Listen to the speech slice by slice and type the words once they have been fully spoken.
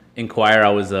In choir,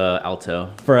 I was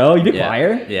alto. For real? You did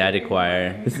choir? Yeah, I did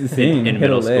choir. This is singing in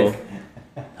middle school.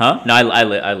 Huh? No,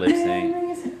 I lip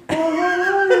sing.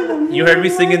 You heard me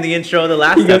sing in the intro of the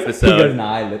last episode. He goes,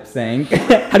 nah, I lip sync.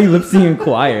 How do you lip sing in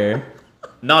choir?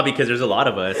 No, because there's a lot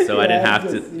of us, so I didn't have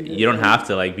to. You don't have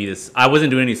to like be this. I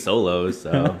wasn't doing any solos, so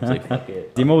I was like, fuck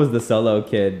it. Demo was the solo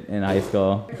kid in high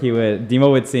school. Demo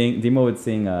would sing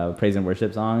praise and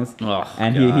worship songs. Oh,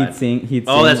 and God. he'd sing.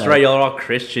 Oh, that's like, right. Y'all are all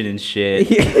Christian and shit.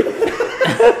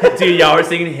 Dude, y'all were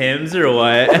singing hymns or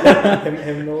what?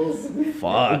 Hymnals.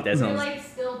 Fuck, that sounds. We're like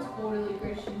still totally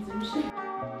Christians and shit.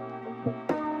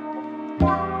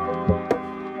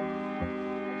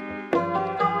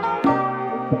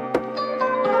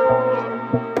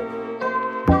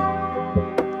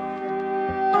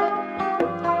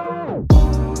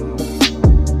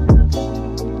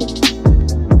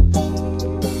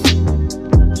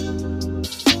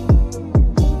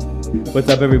 What's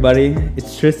up, everybody?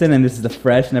 It's Tristan, and this is the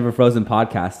Fresh Never Frozen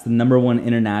podcast, the #1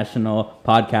 international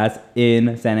podcast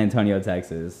in San Antonio,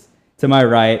 Texas. To my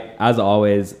right, as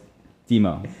always,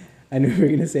 Demo. I knew we were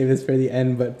gonna save this for the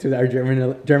end, but to our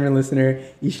German listener,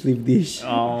 ich liebe dich.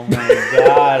 Oh my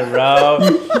god, bro!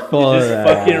 You just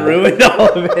fucking ruined all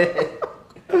of it.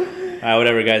 All right,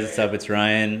 whatever, guys. What's up? It's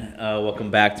Ryan.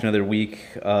 Welcome back to another week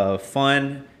of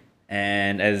fun.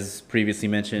 And as previously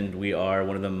mentioned, we are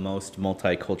one of the most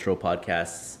multicultural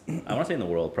podcasts, I want to say in the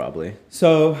world, probably.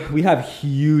 So we have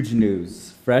huge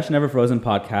news. Fresh Never Frozen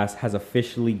podcast has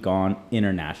officially gone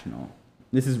international.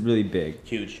 This is really big.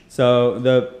 Huge. So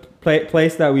the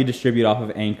place that we distribute off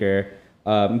of Anchor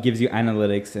gives you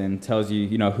analytics and tells you,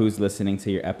 who's listening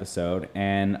to your episode.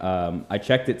 And I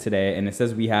checked it today, and it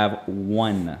says we have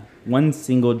one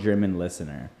single German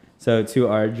listener. So to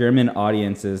our German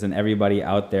audiences and everybody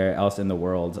out there else in the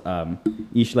world,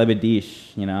 ich liebe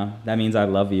dich, that means I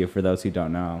love you for those who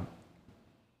don't know.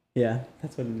 Yeah,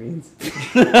 that's what it means.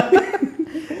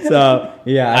 So,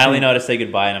 yeah. I only know how to say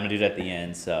goodbye, and I'm going to do that at the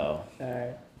end, so. All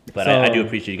right. But I do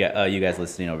appreciate you guys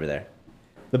listening over there.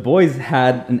 The boys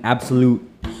had an absolute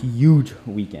huge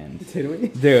weekend. Did we?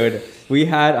 Dude, we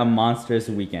had a monstrous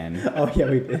weekend. Oh, yeah,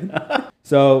 we did.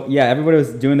 So, yeah, everybody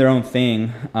was doing their own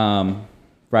thing.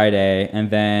 Friday, and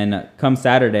then come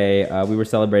Saturday, we were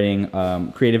celebrating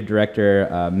creative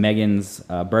director Megan's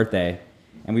birthday,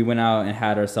 and we went out and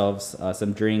had ourselves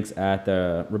some drinks at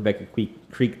the Rebecca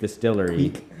Creek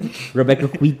Distillery. Rebecca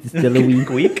Creek Distillery.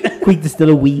 Creek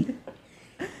Distillery.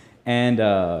 And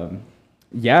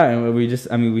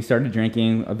we started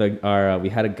drinking. We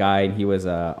had a guy, and he was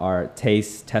our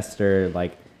taste tester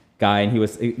guy, and he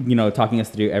was talking us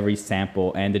through every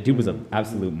sample, and the dude was an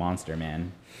absolute monster,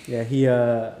 man. Yeah,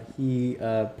 he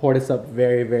poured us up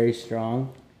very, very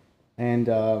strong, and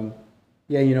by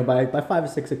 5 or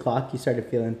 6 o'clock, you started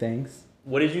feeling things.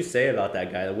 What did you say about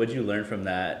that guy? What did you learn from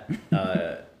that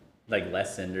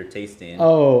lesson or tasting?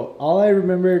 Oh, all I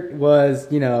remembered was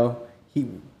he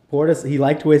poured us. He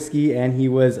liked whiskey, and he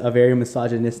was a very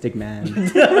misogynistic man.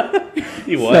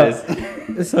 He was.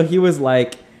 So he was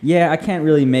like, "Yeah, I can't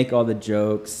really make all the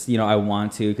jokes I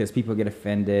want to because people get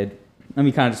offended." And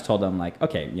we kind of just told him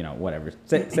okay, whatever,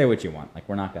 say what you want.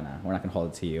 We're not gonna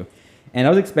hold it to you. And I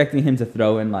was expecting him to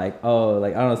throw in I don't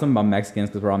know, something about Mexicans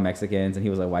because we're all Mexicans, and he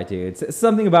was like, white dudes.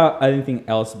 Something about anything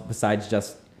else besides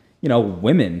just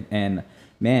women. And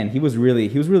man, he was really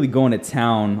going to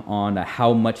town on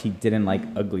how much he didn't like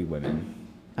ugly women.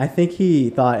 I think he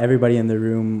thought everybody in the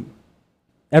room.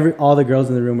 All the girls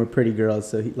in the room were pretty girls,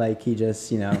 so he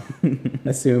just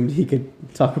assumed he could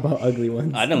talk about ugly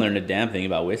ones. I didn't learn a damn thing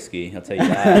about whiskey. I'll tell you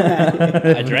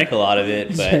that. I drank a lot of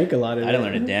it, but I didn't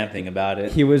learn a damn thing about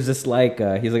it. He was just he's like,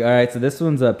 all right, so this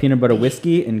one's a peanut butter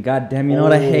whiskey, and goddamn,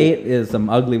 what I hate is some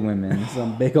ugly women,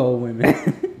 some big old women.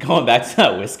 Going back to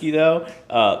that whiskey though,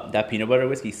 that peanut butter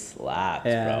whiskey slaps,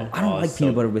 bro. I don't like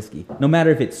peanut butter whiskey. No matter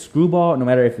if it's Screwball, no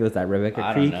matter if it was that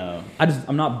Rebecca Creek. I don't know.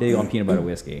 I'm not big on peanut butter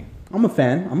whiskey. I'm a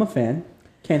fan.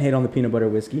 Can't hate on the peanut butter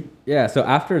whiskey. Yeah, so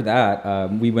after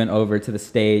that, we went over to the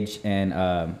stage and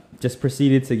just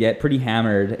proceeded to get pretty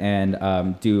hammered and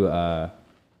do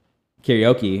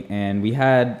karaoke. And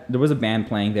there was a band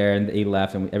playing there, and they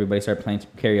left, and everybody started playing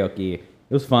karaoke.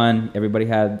 It was fun. Everybody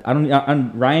had.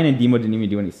 Ryan and Demo didn't even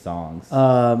do any songs.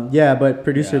 But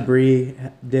producer Bree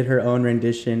did her own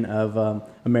rendition of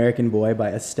 "American Boy"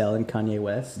 by Estelle and Kanye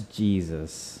West.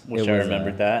 Jesus, wish I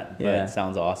remembered that. But it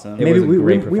sounds awesome. Maybe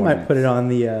we might put it on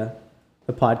the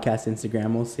podcast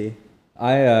Instagram. We'll see.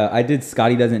 I did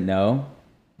Scotty Doesn't Know.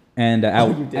 And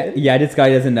you did? I did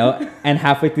Scotty Doesn't Know. And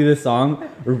halfway through the song,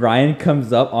 Ryan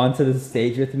comes up onto the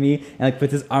stage with me and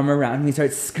puts his arm around me,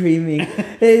 starts screaming,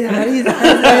 "Hey, how do you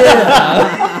say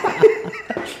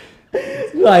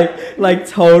it?" like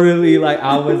totally, like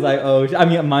I was like, oh, I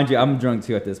mean, mind you, I'm drunk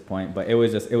too at this point, but it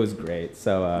was great.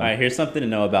 So, All right, here's something to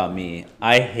know about me.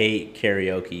 I hate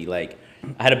karaoke. Like,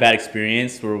 I had a bad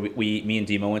experience where me and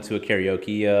Demo went to a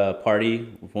karaoke party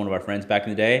with one of our friends back in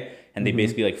the day, and they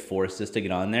basically like forced us to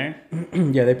get on there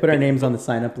Yeah, they put our names on the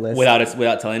sign up list.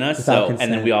 without telling us. Without And then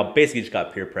consent. we all basically just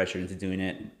got peer pressured into doing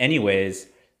it. Anyways,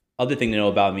 other thing to know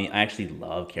about me, I actually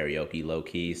love karaoke low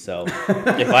key. So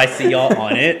if I see y'all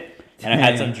on it and I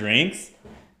had some drinks,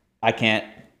 I can't.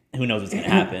 Who knows what's gonna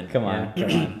happen? come on.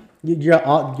 You're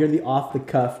the off the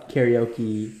cuff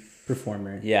karaoke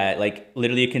performer. Yeah, like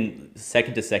literally, you can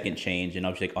second to second change, and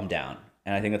I'll be like, I'm down.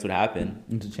 And I think that's what happened.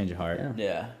 To change your heart. Yeah.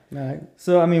 Yeah. All right.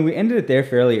 So I mean, we ended it there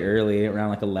fairly early, around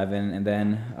like 11, and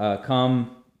then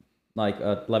come like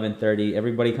 11:30,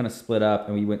 everybody kind of split up,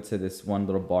 and we went to this one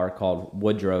little bar called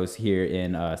Woodrow's here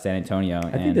in San Antonio.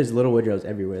 I think there's Little Woodrows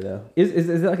everywhere though. Is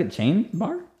it like a chain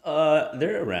bar?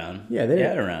 They're around. Yeah,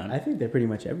 they're around. I think they're pretty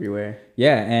much everywhere.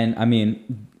 Yeah, and I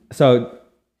mean, so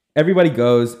everybody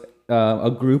goes.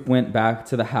 A group went back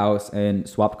to the house and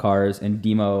swapped cars, and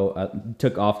Demo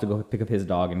took off to go pick up his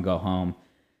dog and go home.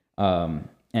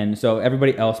 And so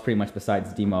everybody else, pretty much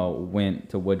besides Demo, went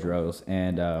to Woodrow's,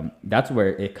 and that's where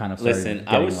it kind of started. Listen,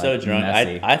 I getting, was so like, drunk.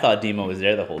 messy. I thought Demo was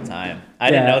there the whole time. I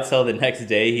didn't Yeah. know till the next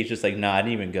day. He's just like, nah, I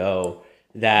didn't even go.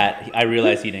 That I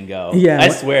realized he didn't go. Yeah. I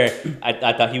swear, I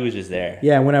thought he was just there.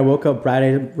 Yeah, when I woke up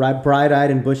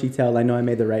bright-eyed and bushy-tailed, I know I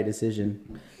made the right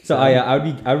decision. So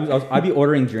I'd be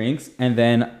ordering drinks, and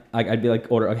then I'd be like,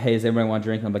 hey, does everybody want a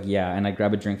drink? And I'm like, yeah, and I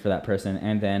grab a drink for that person,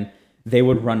 and then they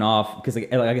would run off because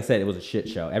like I said, it was a shit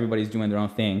show. Everybody's doing their own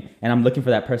thing, and I'm looking for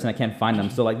that person. I can't find them.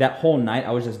 So like that whole night,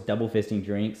 I was just double fisting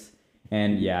drinks,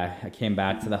 and yeah, I came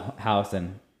back to the house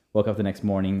and woke up the next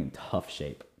morning in tough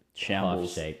shape.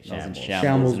 Shambles. Tough shape. I was in Shambles.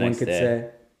 Shambles, the one next could day. say.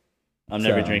 I'm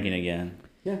never So- drinking again.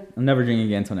 Yeah. I'm never drinking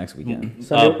again until next weekend.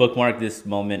 So Bookmark this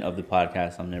moment of the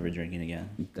podcast. I'm never drinking again.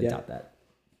 I Yeah. doubt that.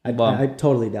 I I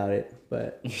totally doubt it,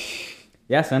 but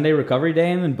Yeah, Sunday recovery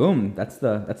day, and then boom, that's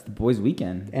the boys'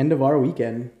 weekend. end of our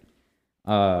weekend.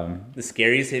 The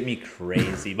scaries hit me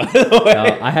crazy, by the way.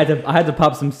 I had to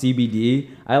pop some CBD.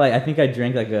 I think I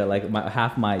drank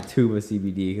half my tube of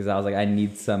CBD because I was like, I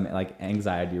need some like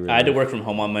anxiety relief. I had to work from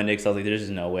home on Monday because I was like, there's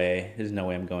just no way. There's no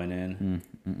way I'm going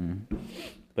in.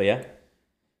 But yeah.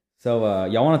 So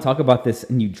y'all want to talk about this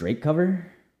new Drake cover?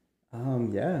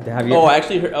 Yeah. Have you? Oh, I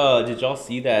actually heard, did y'all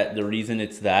see that the reason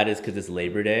it's that is because it's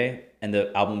Labor Day and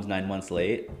the album's 9 months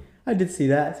late? I did see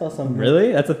that. I saw some.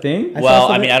 Really? That's a thing? I saw Well, I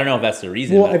something- mean, I don't know if that's the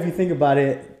reason. Well, but if you think about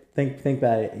it, think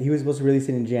about it. He was supposed to release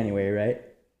it in January, right?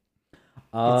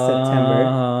 September.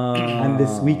 And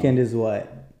this weekend is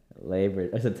what?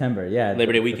 September. Yeah.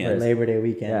 Labor Day the weekend. first. Labor Day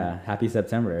weekend. Yeah. Happy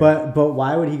September. But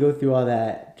why would he go through all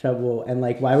that trouble and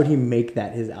like why would he make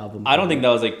that his album? I don't think that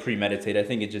was like premeditated. I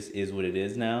think it just is what it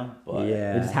is now. But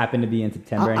Yeah. it just happened to be in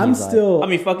September. and I'm he's like- still. I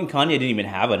mean, fucking Kanye didn't even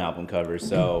have an album cover,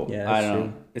 so Yeah, I that's don't know.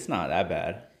 true. It's not that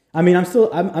bad. I mean, I'm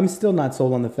still not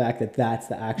sold on the fact that that's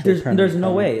the actual. There's no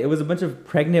cover. way. It was a bunch of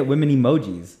pregnant women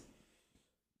emojis.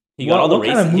 He got all the what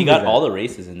kind of races. He move got is all that? the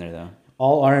races in there though.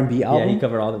 All R&B Yeah, album. he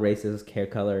covered all the races, hair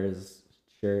colors,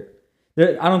 shirt. I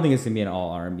don't think it's gonna be an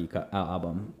all R&B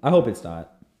album. I hope it's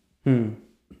not.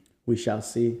 We shall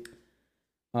see.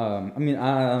 I mean,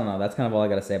 I don't know. That's kind of all I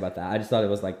gotta say about that. I just thought it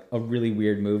was like a really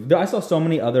weird move. I saw so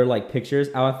many other like pictures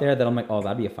out there that I'm like, oh,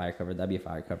 that'd be a fire cover. That'd be a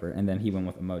fire cover. And then he went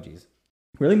with emojis.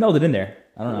 Really melded in there.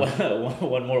 I don't know.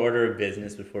 One more order of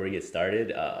business before we get started.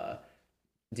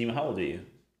 Dima, how old are you?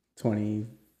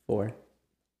 24.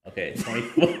 Okay,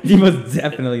 24. He was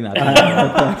definitely not.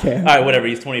 Okay. All right, whatever.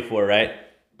 He's 24, right?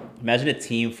 Imagine a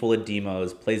team full of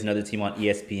demos plays another team on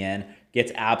ESPN,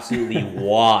 gets absolutely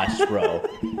washed, bro.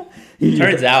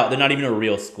 Turns out they're not even a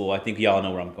real school. I think y'all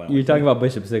know where I'm going. You're With talking about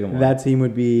Bishop Sycamore. That team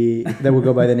would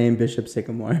go by the name Bishop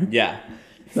Sycamore. yeah,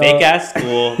 fake ass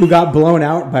school. Who got blown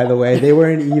out, by the way. They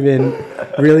weren't even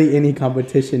really any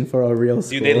competition for a real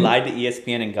school. Dude, they lied to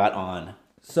ESPN and got on.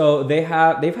 So they've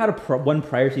had one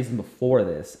prior season before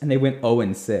this, and they went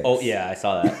 0-6. Oh yeah, I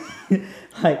saw that.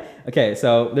 Like, okay,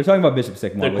 so they're talking about Bishop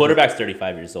Sycamore. Their quarterback's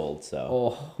 35 years old, so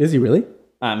Oh. Is he really?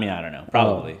 I mean, I don't know,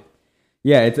 probably.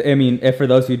 Yeah, I mean, if for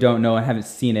those who don't know and haven't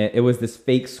seen it, it was this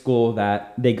fake school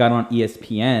that they got on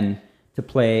ESPN to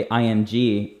play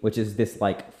IMG, which is this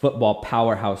like football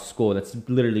powerhouse school that's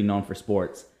literally known for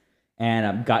sports,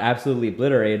 and got absolutely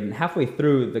obliterated. And halfway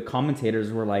through, the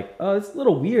commentators were like, "Oh, it's a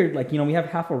little weird. Like, we have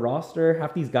half a roster.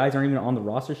 Half these guys aren't even on the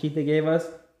roster sheet they gave us,"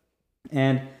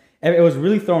 and it was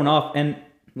really thrown off. And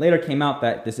later came out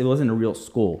that it wasn't a real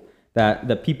school. That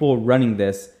the people running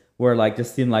this were like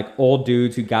just seemed like old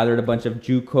dudes who gathered a bunch of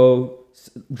JUCO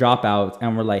dropouts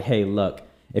and were like, "Hey, look,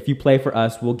 if you play for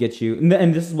us, we'll get you.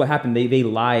 And this is what happened. They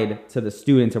lied to the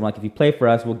students and were like, if you play for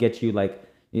us, we'll get you like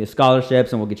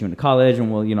scholarships and we'll get you into college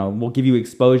and we'll give you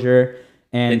exposure.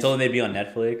 And They told them they'd be on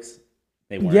Netflix.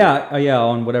 They weren't. yeah,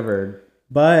 on whatever.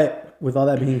 But with all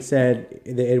that being said,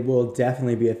 it will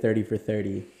definitely be a 30 for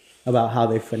 30 about how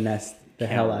they finessed the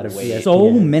hell out of wait. ESPN. So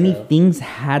many things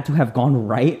had to have gone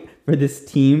right for this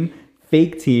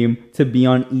fake team, to be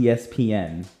on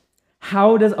ESPN.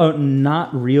 How does a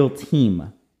not real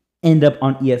team end up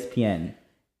on ESPN?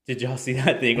 Did y'all see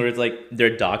that thing where it's like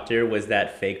their doctor was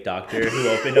that fake doctor who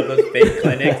opened up those fake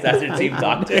clinics? That's their team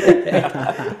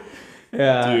doctor.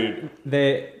 Yeah,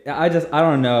 Dude. I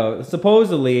don't know.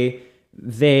 Supposedly,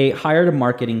 they hired a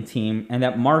marketing team, and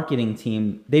that marketing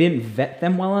team, they didn't vet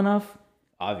them well enough,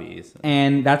 Obvious.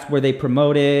 and that's where they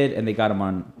promoted, and they got them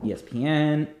on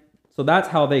ESPN. So that's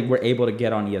how they were able to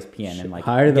get on ESPN and like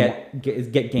Hire them.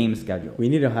 get game scheduled. We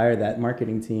need to hire that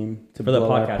marketing team to For the blow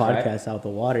podcast, our right? podcast out the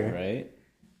water. Right?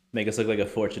 Make us look like a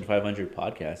Fortune 500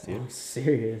 podcast, dude. I'm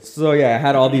serious. So yeah, I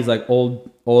had all these like old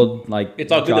like.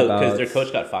 It's all good though, because dropouts. their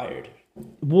coach got fired.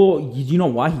 Well, you know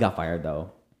why he got fired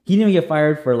though? He didn't even get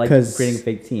fired for like 'Cause- creating a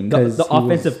fake team. The 'cause he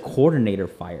offensive coordinator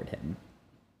fired him.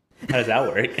 How does that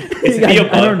work? Is he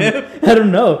above him? I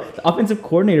don't know. The offensive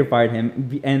coordinator fired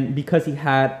him, and because he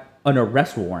had an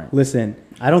arrest warrant. Listen,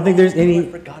 I don't think there's I any.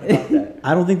 forgot about that.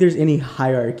 I don't think there's any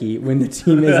hierarchy when the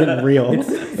team isn't real.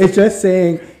 It's just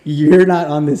saying you're not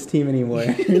on this team anymore.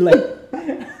 You're like,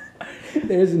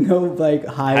 there's no like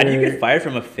higher. How do you get fired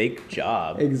from a fake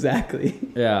job? Exactly.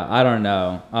 Yeah, I don't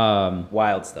know.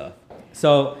 Wild stuff.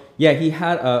 So yeah, he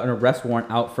had an arrest warrant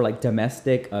out for like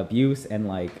domestic abuse, and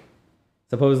like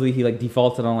supposedly he like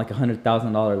defaulted on like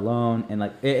 $100,000 loan, and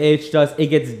like it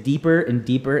gets deeper and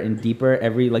deeper and deeper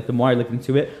every like the more I looked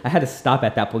into it. I had to stop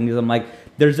at that point because I'm like,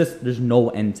 there's no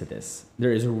end to this.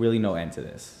 There is really no end to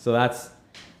this. So that's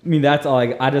all.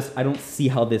 Like I don't see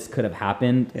how this could have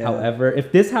happened. Yeah. However,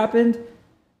 if this happened,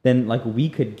 then like we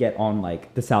could get on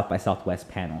like the South by Southwest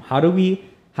panel. How do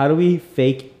we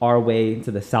fake our way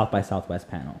into the South by Southwest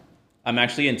panel? I'm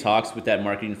actually in talks with that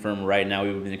marketing firm right now.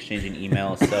 We've been exchanging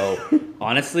emails. So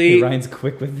honestly, Ryan's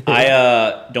quick with it.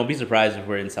 I don't be surprised if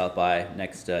we're in South by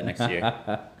next year.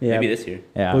 Yeah. Maybe this year.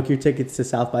 Yeah. Book your tickets to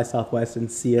South by Southwest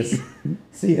and see us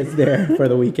there for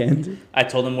the weekend. I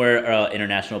told them we're an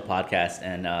international podcast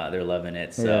and they're loving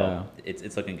it. So Yeah.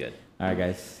 it's looking good. All right,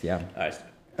 guys. Yeah. All right.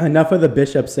 Enough of the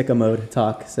Bishop Sicko mode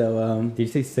talk. So Did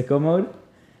you say sicko mode?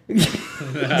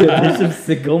 Bishop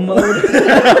sicko mode.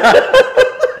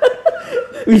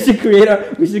 We should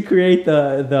create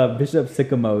the Bishop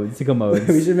sicko mode. Sicko modes.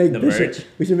 we should make The Bishop. merch.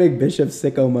 We should make Bishop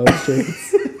Sicko mode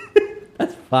shirts.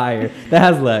 That's fire. That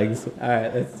has legs. All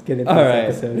right, let's get into All right.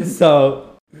 this episode.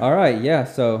 So, all right, yeah.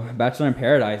 So, Bachelor in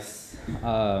Paradise.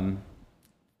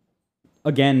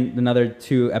 Again, another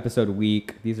 2-episode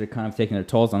week. These are kind of taking their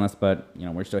tolls on us, but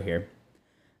we're still here.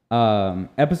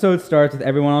 Episode starts with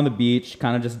everyone on the beach,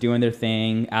 kind of just doing their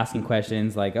thing, asking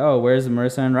questions like, "Oh, where's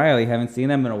Marissa and Riley? Haven't seen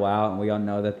them in a while." And we all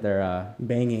know that they're,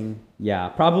 Banging. yeah,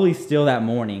 probably still that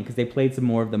morning because they played some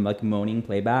more of them like moaning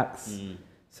playbacks.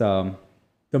 So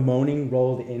The moaning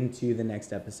rolled into the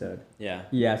next episode. Yeah.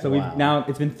 yeah, so Wow.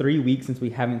 it's been 3 weeks since we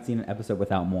haven't seen an episode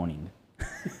without moaning.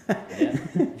 Yeah.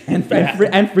 and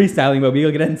freestyling, but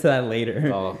we'll get into that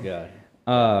later. Oh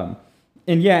god.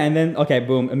 And then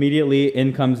boom, immediately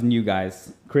in comes new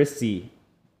guys. Chris C.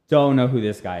 Don't know who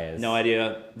this guy is. No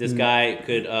idea. This guy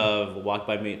could have walked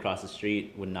by me across the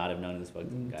street. Would not have known this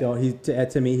fucking guy.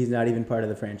 To me, he's not even part of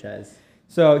the franchise.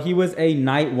 So he was a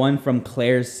night one from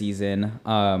Claire's season,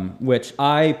 which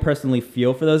I personally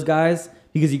feel for those guys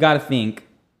because you got to think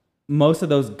most of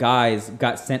those guys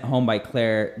got sent home by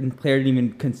Claire, and Claire didn't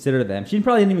even consider them. She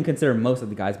probably didn't even consider most of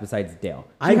the guys besides Dale.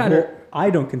 I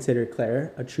don't consider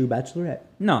Claire a true bachelorette.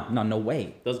 No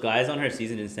way. Those guys on her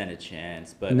season didn't stand a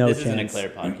chance. But No this isn't a chance. Claire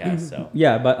podcast, so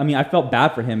Yeah, but I mean, I felt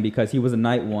bad for him because he was a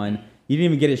night one. He didn't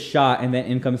even get his shot, and then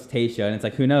in comes Tayshia, and it's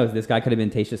like, who knows? This guy could have been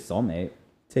Tayshia's soulmate.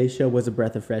 Tayshia was a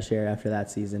breath of fresh air after that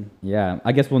season. Yeah,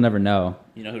 I guess we'll never know.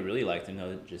 you know who really liked him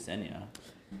though? Jasenia.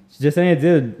 Just saying it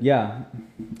did, yeah.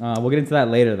 We'll get into that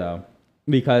later, though,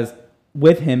 because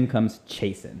with him comes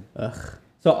Chasen. Ugh.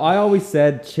 So I always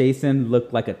said Chasen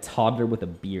looked like a toddler with a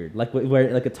beard, like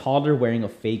a toddler wearing a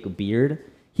fake beard.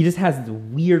 He just has this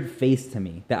weird face to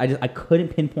me that I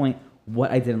couldn't pinpoint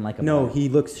what I didn't like about No, him. he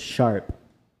looks sharp.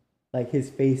 Like his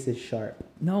face is sharp.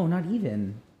 No, not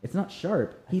even. It's not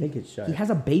sharp. I think it's sharp. He has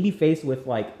a baby face with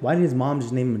like. Why did his mom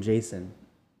just name him Jason?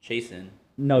 Chasen.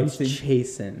 No, It's he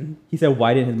Chasen. said,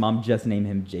 why didn't his mom just name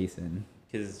him Jason?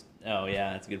 Because oh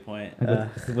yeah, that's a good point.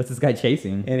 What's this guy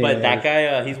chasing? But that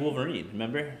guy, he's Wolverine.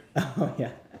 Remember? Oh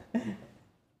yeah.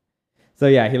 So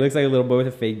yeah, he looks like a little boy with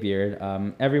a fake beard.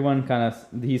 Everyone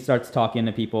he starts talking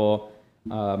to people.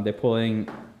 They're pulling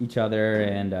each other,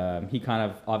 and he kind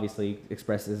of obviously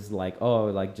expresses like, oh,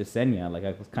 like Jasenia, like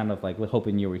I was kind of like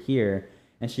hoping you were here.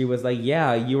 And she was like,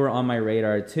 yeah, you were on my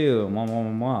radar too.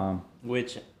 Mom.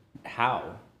 Which,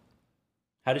 how?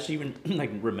 How does she even like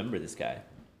remember this guy?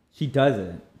 She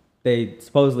doesn't. They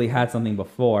supposedly had something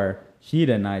before. She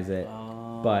denies it,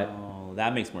 but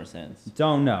that makes more sense.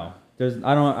 don't know.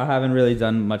 I haven't really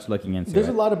done much looking into There's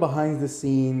it. a lot of behind the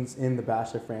scenes in the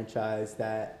Bachelor franchise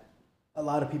that a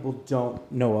lot of people don't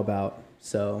know about.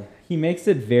 So He makes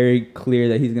it very clear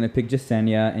that he's gonna pick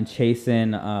Jasenia and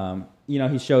Chasen.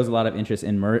 He shows a lot of interest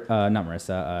in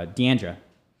Deandra,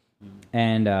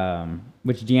 and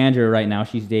which Deandra right now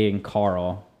she's dating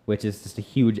Carl, which is just a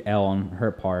huge L on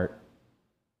her part.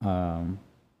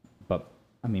 But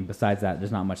I mean, besides that,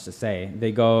 there's not much to say.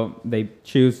 They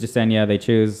choose Jasenia, they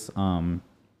choose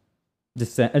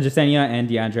Jasenia and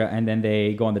Deandra, and then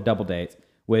they go on the double date.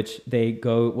 Which they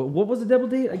go. What was the double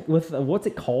date like with? What's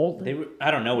it called?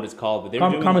 I don't know what it's called, but they were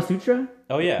doing Kama Sutra.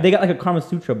 Oh yeah, They got like a Kama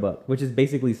Sutra book, which is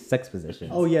basically sex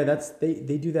positions. oh yeah,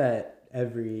 they do that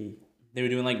every. they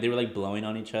were like blowing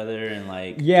on each other and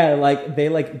like Yeah, like they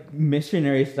like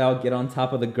missionary style get on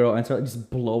top of the girl and start just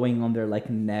blowing on their like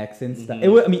necks and stuff.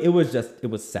 Mhm. It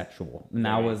was sexual. And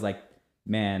I Right. was like,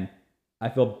 man, I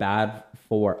feel bad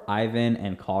for Ivan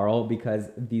and Carl because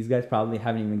these guys probably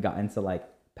haven't even gotten to like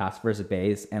past first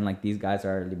base, and like these guys are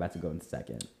already about to go in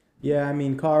second. Yeah, I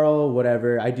mean Carl,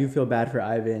 whatever. I do feel bad for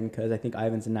Ivan because I think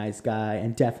Ivan's a nice guy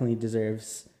and definitely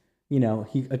deserves,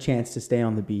 a chance to stay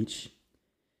on the beach.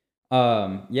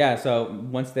 Yeah, so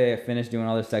once they finish doing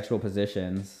all their sexual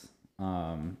positions,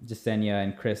 Jasenia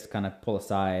and Chris kind of pull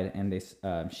aside, and they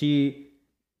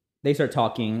start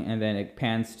talking, and then it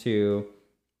pans to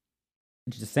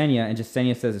Jasenia, and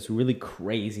Jasenia says this really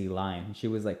crazy line. She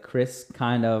was like, Chris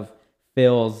kind of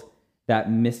fills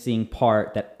that missing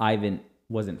part that Ivan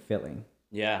wasn't filling.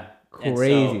 yeah. And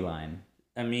Crazy so, line.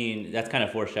 I mean, that's kind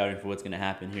of foreshadowing for what's gonna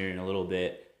happen here in a little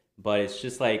bit. But it's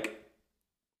just like,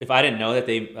 if I didn't know that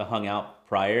they hung out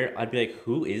prior, I'd be like,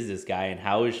 who is this guy, and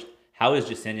how is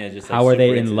Jasenia just like, How are they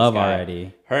super in into love this guy?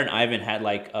 already? Her and Ivan had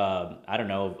like I don't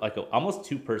know, like almost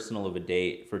too personal of a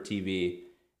date for TV,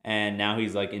 and now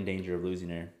he's like in danger of losing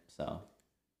her. So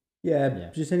Yeah,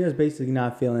 Jasenia's basically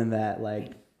not feeling that.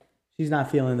 Like, she's not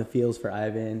feeling the feels for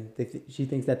Ivan. She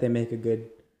thinks that they make a good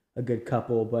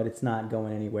couple, but it's not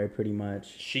going anywhere. Pretty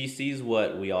much. she sees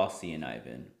what we all see in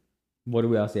Ivan. What do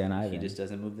we all see on Ivan? He just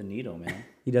doesn't move the needle, man.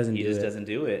 He doesn't. He just doesn't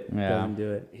do it. Yeah. Doesn't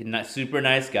do it. He's not super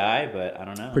nice guy, but I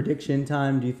don't know. Prediction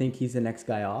time. Do you think he's the next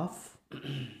guy off?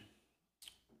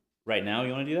 Right now,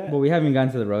 you want to do that? Well, we haven't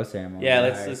gotten to the rose ceremony. Yeah,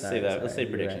 Alright, let's sorry, say that. sorry. Let's say You're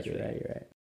predictions. Right, for you're that. right. You're right.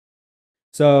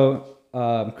 So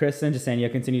Chris and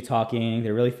Jasenia continue talking.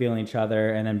 They're really feeling each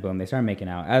other, and then boom, they start making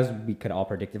out, as we could all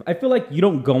predict. I feel like you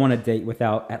don't go on a date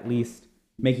without at least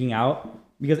making out,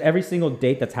 because every single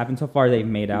date that's happened so far, they've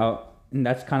made out, and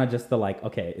that's kind of just the like,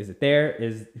 okay, is it there?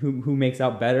 Is who makes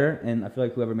out better? And I feel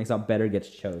like whoever makes out better gets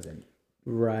chosen.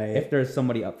 Right. If there's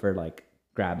somebody up for like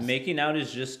grabs. Making out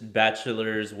is just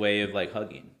bachelor's way of like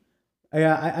hugging.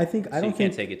 Yeah, I think So I don't you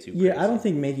can't think take it too Yeah, I crazy. don't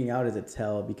think making out is a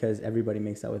tell because everybody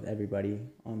makes out with everybody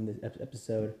on this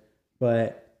episode.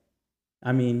 But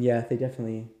I mean, yeah, they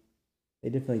definitely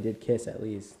did kiss at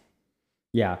least.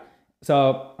 Yeah.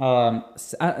 So,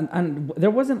 and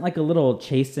there wasn't like a little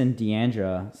Chase and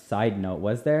Deandra side note,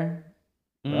 was there?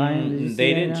 Ryan, did you see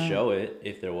They that didn't now? show it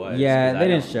if there was. Yeah, 'cause they I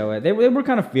didn't don't- show it. They were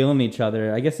kind of feeling each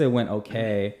other. I guess it went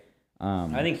okay.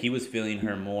 I think he was feeling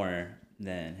her more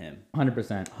than him.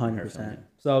 100%. 100%.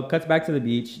 So cuts back to the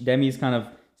beach. Demi's kind of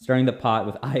stirring the pot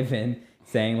with Ivan,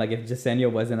 saying like if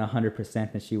Jasenia wasn't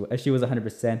 100%, then if she was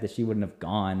 100%, that she wouldn't have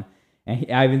gone. And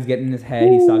Ivan's getting in his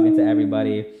head. He's talking to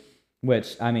everybody,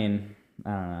 which I mean,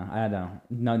 I don't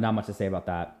know. Not much to say about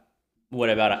that. What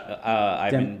about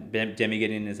Ivan Demi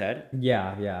getting in his head?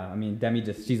 Yeah. I mean, Demi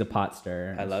she's a pot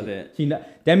stirrer. I love it.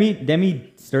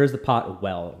 Demi stirs the pot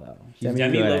well though. She's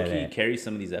Demi good low at key it. carries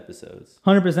some of these episodes.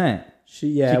 100%.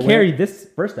 She She when- carried this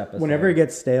first episode. Whenever it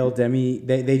gets stale, Demi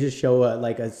they just show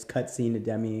like a cut scene to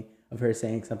Demi of her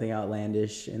saying something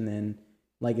outlandish, and then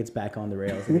like it's back on the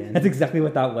rails again. That's exactly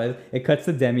what that was. It cuts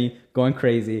to Demi going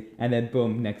crazy, and then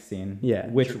boom, next scene. Yeah.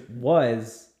 Which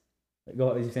was.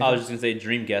 Go. Was you saying I was something? just gonna say,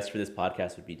 dream guest for this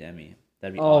podcast would be Demi.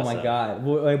 That'd be Oh awesome. my god!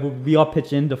 Will we all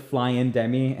pitch in to fly in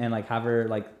Demi and like have her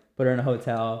like put her in a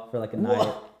hotel for like a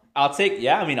night? I'll take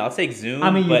Zoom.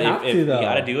 I mean, you but have if to, you though.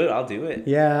 gotta do it, I'll do it.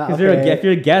 Yeah, Because okay. if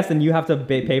you're a guest and you have to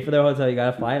pay for their hotel, you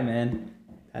gotta fly them in.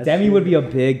 That's Demi true. would be a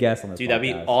big guest on this Dude, podcast.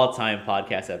 that'd be all-time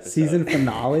podcast episode. Season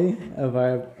finale of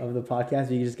the podcast.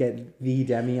 You just get the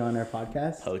Demi on our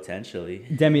podcast. Potentially.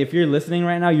 Demi, if you're listening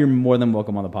right now, you're more than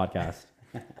welcome on the podcast.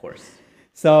 Of course.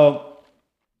 So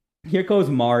here goes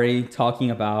Mari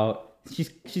talking about,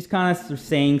 she's kind of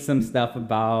saying some stuff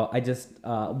about, I just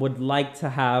would like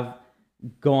to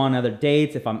go on other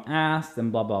dates if I'm asked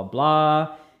and blah, blah,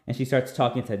 blah. And she starts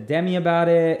talking to Demi about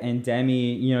it. And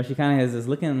Demi, she kind of has this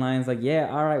looking lines like, yeah,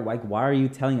 all right, like, why are you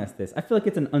telling us this? I feel like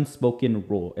it's an unspoken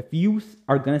rule. If you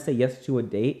are going to say yes to a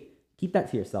date, keep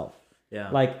that to yourself. Yeah.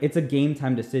 Like, it's a game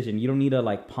time decision. You don't need to,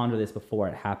 like, ponder this before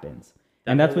it happens.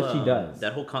 And that's what she does.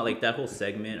 That whole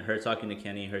segment, her talking to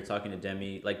Kenny, her talking to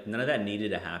Demi, like, none of that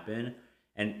needed to happen.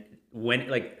 And when,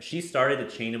 like, she started a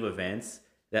chain of events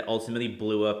that ultimately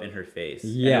blew up in her face.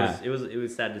 Yeah. And it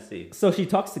was sad to see. So she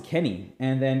talks to Kenny,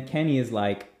 and then Kenny is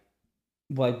like,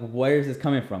 where is this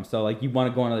coming from? So, like, you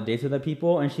want to go on other dates with other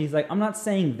people? And she's like, I'm not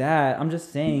saying that. I'm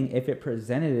just saying if it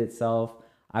presented itself,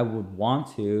 I would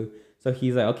want to. So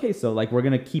he's like, okay, so, like, we're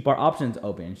going to keep our options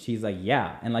open. She's like,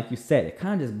 yeah. And like you said, it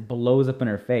kind of just blows up in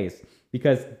her face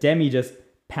because Demi just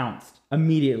pounced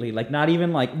immediately. Like, not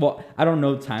even like, well, I don't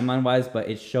know timeline-wise, but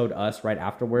it showed us right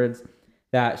afterwards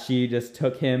that she just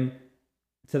took him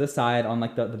to the side on,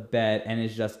 like, the bed and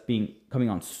is just coming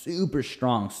on super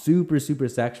strong, super, super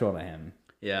sexual to him.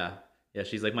 Yeah. Yeah,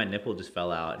 she's like, my nipple just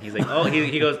fell out. And he's like, oh,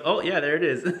 he goes, oh, yeah, there it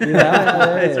is.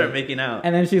 Yeah. They start making out.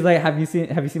 And then she's like, have you seen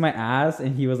my ass?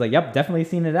 And he was like, yep, definitely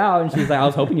seen it out. And she's like, I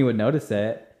was hoping you would notice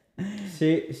it.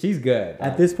 She's good.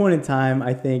 At this point in time,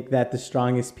 I think that the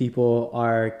strongest people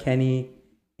are Kenny,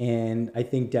 and I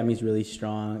think Demi's really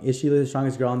strong. Is she the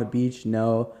strongest girl on the beach?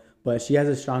 No. But she has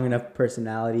a strong enough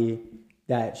personality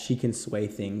that she can sway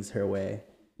things her way.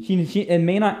 It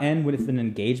may not end with an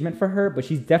engagement for her, but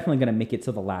she's definitely gonna make it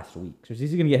to the last week. So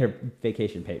she's gonna get her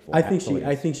vacation paid for. I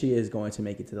think she is going to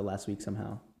make it to the last week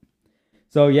somehow.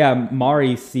 So yeah,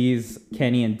 Mari sees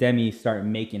Kenny and Demi start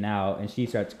making out, and she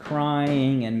starts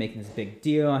crying and making this big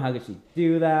deal. How could she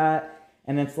do that?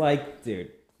 And it's like,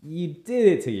 dude, you did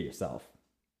it to yourself.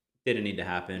 Didn't need to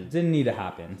happen. Didn't need to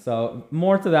happen. So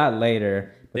more to that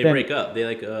later. They break up.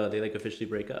 They officially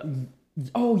break up.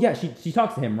 Oh yeah, she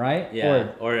talks to him, right?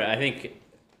 Yeah. Or I think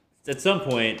at some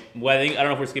point, well, I don't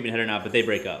know if we're skipping ahead or not, but they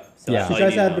break up. So Yeah. She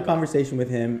tries to have the conversation with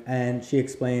him, and she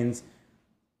explains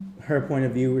her point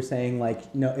of view. We're saying,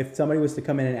 like, no, if somebody was to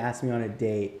come in and ask me on a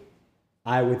date,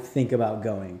 I would think about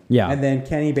going. Yeah. And then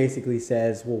Kenny basically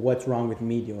says, well, what's wrong with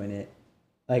me doing it?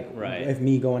 Like, Right. if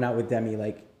me going out with Demi,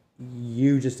 like,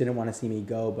 you just didn't want to see me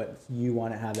go, but you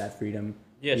want to have that freedom.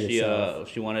 Yeah, yourself.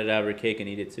 she wanted to have her cake and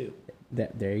eat it too.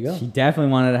 There you go. She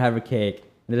definitely wanted to have a cake.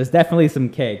 There's definitely some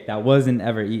cake that wasn't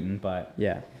ever eaten, but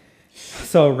Yeah.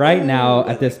 so right now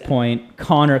at this point,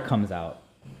 Connor comes out,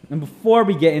 and before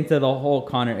we get into the whole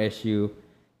Connor issue,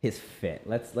 his fit.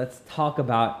 Let's talk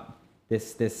about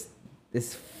this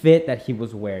fit that he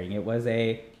was wearing. It was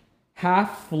a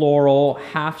half floral,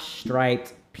 half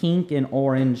striped, pink and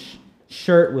orange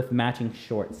shirt with matching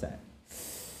short set.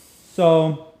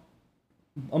 So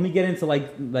let me get into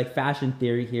like fashion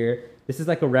theory here. This is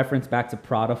like a reference back to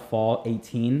Prada Fall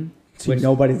 18. So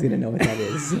nobody's gonna know what that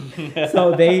is.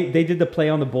 So they did the play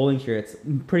on the bowling shirts,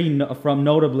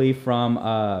 notably from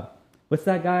what's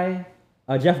that guy?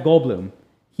 Jeff Goldblum.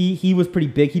 He was pretty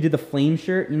big. He did the flame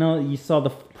shirt. You saw the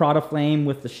Prada flame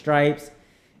with the stripes.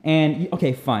 And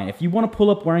okay, fine. If you want to pull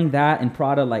up wearing that and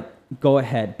Prada, like, go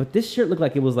ahead. But this shirt looked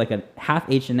like it was like a half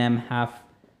H&M, half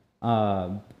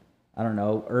I don't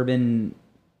know, urban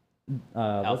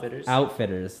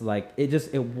outfitters. Like,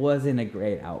 it wasn't a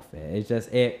great outfit.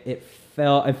 It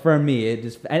felt, and for me,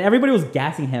 and everybody was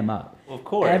gassing him up. Well, of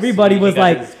course. Everybody was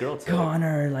like, girl too.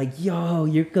 Connor, like, yo,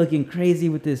 you're looking crazy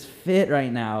with this fit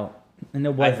right now. And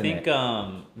it wasn't. I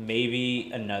think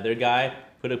maybe another guy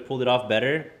could have pulled it off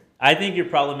better. I think your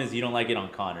problem is you don't like it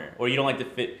on Connor, or you don't like the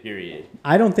fit, period.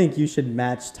 I don't think you should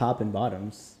match top and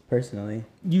bottoms, personally.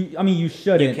 You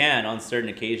shouldn't. You can on certain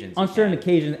occasions. On certain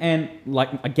occasions, and like,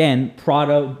 again,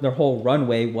 Prada, their whole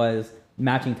runway was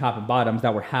matching top and bottoms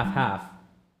that were half,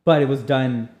 but it was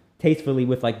done tastefully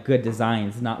with like good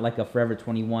designs, not like a Forever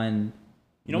 21.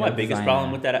 You know my biggest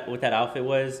problem with that outfit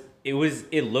was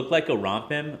it looked like a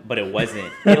rompem, but it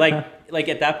wasn't. Like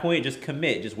at that point, just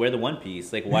commit, just wear the one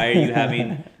piece. Like, why are you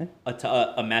having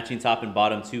a matching top and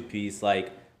bottom two piece?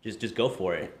 Like, just go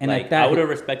for it. And like, like that, I would have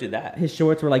respected that. His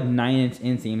shorts were like 9-inch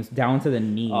inseams down to the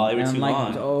knee. Oh, they were and too like,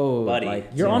 long, oh, buddy. Like,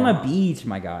 you're on a beach,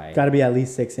 my guy. Got to be at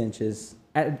least 6 inches.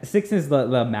 6 is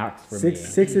the max for me.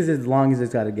 6 is as long as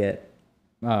it's got to get.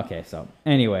 Okay, so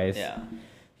anyways, Yeah.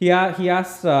 he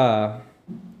asked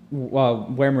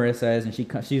where Marissa is,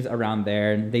 and she's around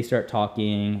there, and they start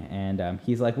talking, and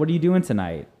he's like, "What are you doing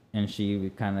tonight?" And she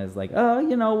kind of is like, "Oh,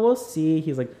 we'll see."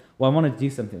 He's like, "Well, I want to do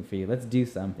something for you. Let's do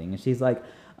something." And she's like,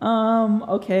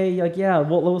 okay, like, yeah,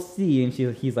 we'll see. And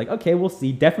he's like, "Okay, we'll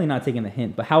see." Definitely not taking the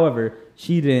hint, but however,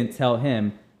 she didn't tell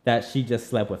him that she just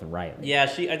slept with Riley. Yeah,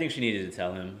 I think she needed to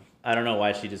tell him. I don't know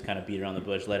why she just kind of beat around the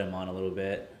bush, let him on a little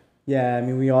bit. Yeah, I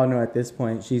mean, we all know at this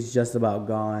point she's just about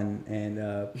gone,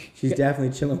 and she's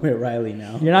definitely chilling with Riley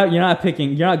now. You're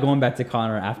not going back to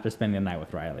Connor after spending the night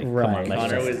with Riley. Right. Come on,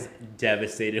 Connor was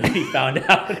devastated when he found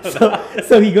out about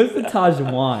so he goes to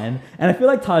Tajwan, and I feel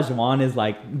like Tajwan is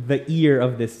like the ear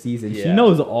of this season. She Yeah.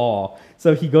 knows all.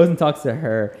 So he goes and talks to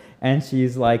her, and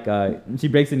she's like, she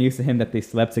breaks the news to him that they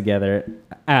slept together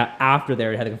after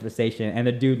they had a conversation, and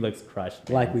the dude looks crushed.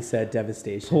 Man. Like we said,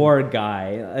 devastation. Poor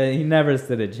guy. He never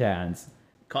stood a chance.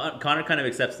 Connor kind of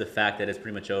accepts the fact that it's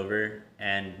pretty much over,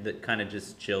 and that kind of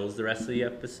just chills the rest of the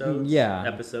episode. Yeah.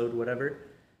 Episode, whatever.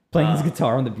 Playing his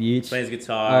guitar on the beach. Plays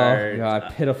guitar. Oh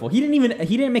god, pitiful. He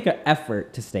didn't make an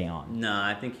effort to stay on. No,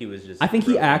 I think he was just. I think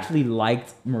he broken. actually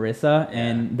liked Marissa,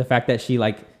 and the fact that she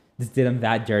just did him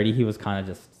that dirty, he was kind of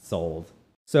just sold.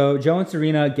 So Joe and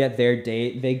Serena get their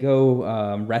date. They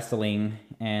go wrestling,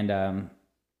 and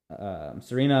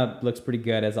Serena looks pretty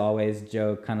good as always.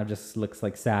 Joe kind of just looks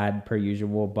like sad per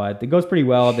usual, but it goes pretty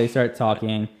well. They start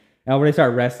talking. And when they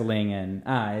start wrestling, and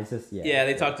it's just Yeah,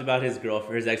 they talked about his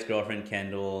ex-girlfriend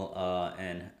Kendall,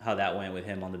 and how that went with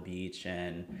him on the beach,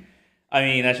 and I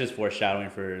mean that's just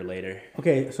foreshadowing for later.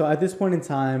 Okay, so at this point in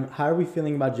time, how are we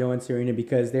feeling about Joe and Serena?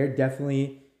 Because they're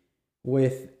definitely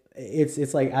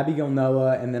it's like Abigail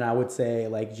Noah, and then I would say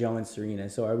like Joe and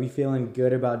Serena. So are we feeling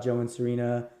good about Joe and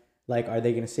Serena? Like, are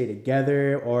they gonna stay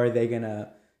together, or are they gonna,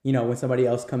 when somebody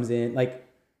else comes in, like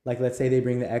let's say they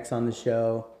bring the ex on the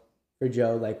show for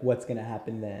Joe, like what's gonna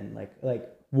happen then? Like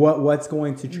what's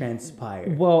going to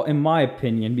transpire? Well, in my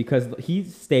opinion, because he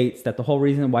states that the whole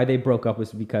reason why they broke up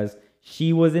was because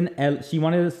she wanted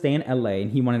to stay in LA and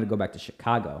he wanted to go back to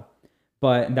Chicago.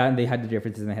 But that they had the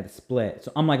differences and they had to split.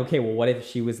 So I'm like, okay, well, what if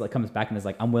she comes back and is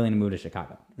like, I'm willing to move to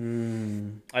Chicago?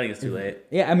 I think it's too late.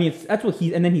 Yeah, I mean, that's what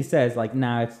and then he says like,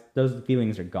 nah, those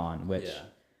feelings are gone. Which, Yeah.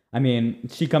 I mean,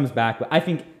 she comes back, but I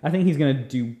think he's gonna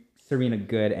do Serena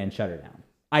good and shut her down.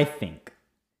 I think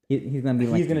he's gonna be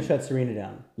like, He's gonna shut Serena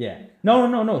down. yeah,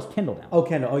 no, it's Kendall down. Oh,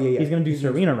 Kendall. Oh yeah. He's gonna do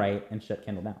Serena right and shut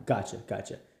Kendall down. Gotcha.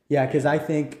 Yeah, because I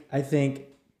think at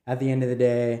the end of the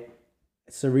day,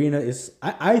 Serena is.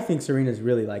 I think Serena's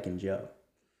really liking Joe.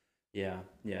 Yeah,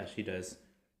 she does.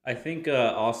 I think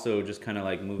also just kind of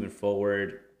like moving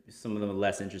forward, some of the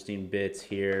less interesting bits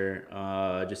here.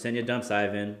 Jasenia dumps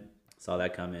Ivan. Saw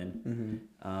that come in.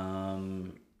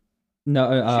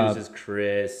 No, chooses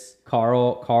Chris.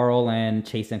 Carl and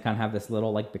Chasen kind of have this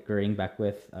little like bickering back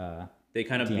with They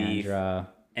kind of beef. Deandra.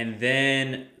 And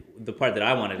then the part that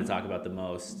I wanted to talk about the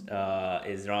most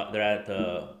is they're at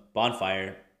the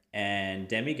bonfire, and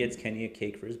Demi gets Kenny a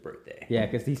cake for his birthday. Yeah,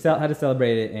 because he had to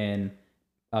celebrate it in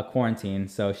quarantine,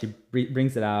 so she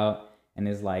brings it out and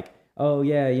is like, "Oh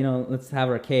yeah, let's have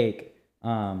our cake."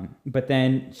 But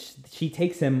then she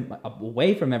takes him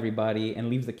away from everybody and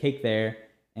leaves the cake there,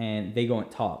 and they go and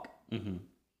talk. Mm-hmm.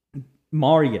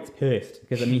 Mari gets pissed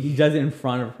because he does it in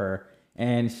front of her,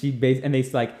 and she she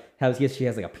has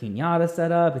like a piñata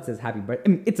set up. It says happy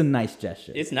birthday. It's a nice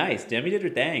gesture. It's nice. Demi did her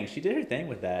thing. She did her thing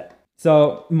with that.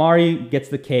 So Mari gets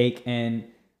the cake and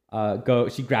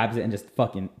she grabs it and just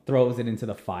fucking throws it into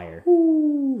the fire.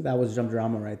 Ooh, that was some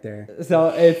drama right there. So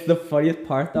it's the funniest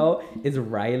part though is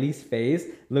Riley's face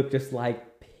looked just like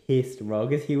pissed, bro,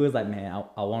 because he was like, man,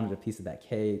 I wanted a piece of that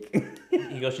cake.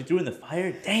 He goes, she threw it in the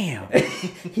fire? Damn.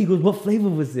 He goes, what flavor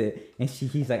was it? And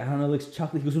he's like, I don't know, it looks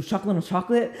chocolate. He goes, chocolate on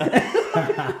chocolate?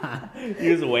 He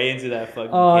was way into that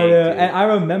fucking Oh cake, yeah, dude. and I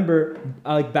remember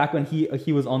back when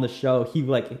he was on the show, he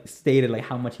stated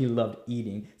how much he loved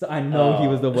eating. So I know he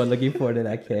was the one looking forward to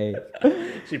that cake.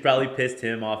 She probably pissed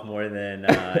him off more than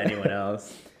anyone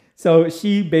else. So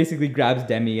she basically grabs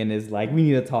Demi and is like, we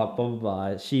need to talk, blah, blah,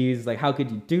 blah. She's like, how could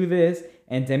you do this?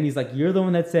 And Demi's like, you're the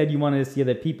one that said you wanted to see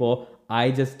other people. I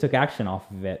just took action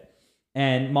off of it.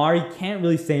 And Mari can't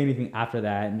really say anything after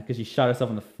that because she shot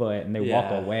herself in the foot and they walk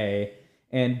away.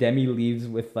 And Demi leaves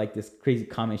with this crazy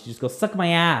comment. She just goes, suck my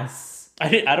ass.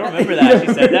 I don't remember that.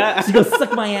 She said that. She goes,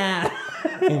 suck my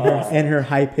ass. In her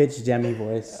high-pitched Demi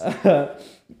voice.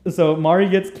 So Mari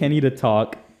gets Kenny to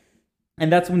talk.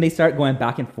 And that's when they start going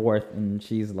back and forth. And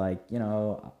she's like,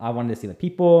 I wanted to see the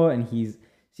people. And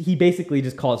he basically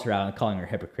just calls her out and calling her a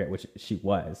hypocrite, which she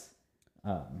was.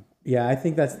 Yeah, I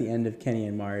think that's the end of Kenny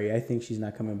and Mari. I think she's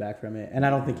not coming back from it. And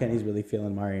I don't think Kenny's really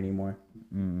feeling Mari anymore.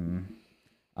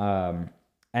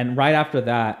 And right after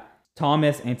that,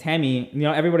 Thomas and Tammy,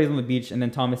 everybody's on the beach, and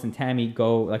then Thomas and Tammy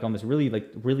go like on this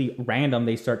really random.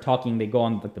 They start talking. They go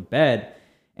on like the bed,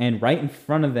 and right in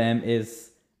front of them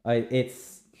is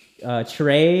it's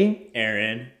Trey,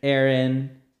 Aaron,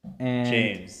 and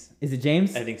James. Is it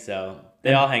James? I think so.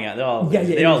 They all hang out. They're all Yeah,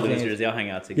 they're all James. losers. They all hang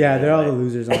out together. Yeah, they're all the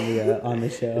losers on the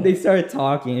show. They start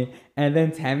talking, and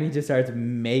then Tammy just starts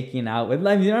making out with.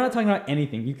 Like, they're not talking about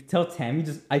anything. You could tell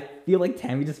I feel like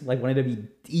Tammy just like wanted to be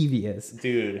devious,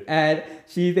 dude. And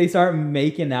they start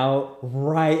making out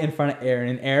right in front of Aaron.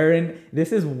 And Aaron,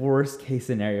 this is worst case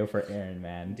scenario for Aaron,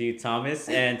 man. Dude, Thomas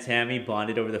and Tammy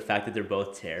bonded over the fact that they're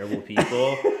both terrible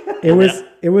people.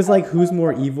 It was like who's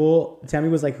more evil. Tammy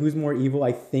was like, who's more evil?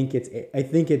 I think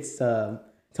it's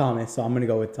Thomas, so I'm gonna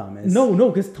go with Thomas. No,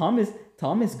 because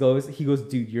Thomas goes,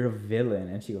 dude, you're a villain,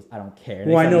 and she goes, I don't care.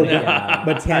 And Well, I know, yeah.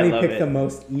 but Tammy love picked it. the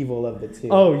most evil of the two.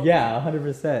 Oh yeah,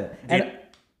 100%. And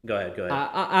Go ahead.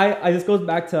 I just goes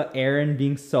back to Aaron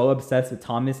being so obsessed with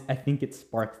Thomas. I think it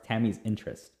sparked Tammy's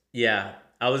interest. Yeah,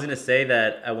 I was gonna say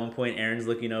that at one point Aaron's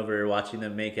looking over, watching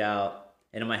them make out,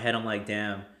 and in my head I'm like,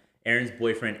 damn, Aaron's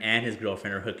boyfriend and his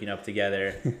girlfriend are hooking up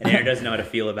together, and Aaron doesn't know how to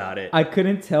feel about it. I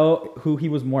couldn't tell who he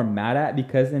was more mad at,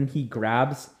 because then he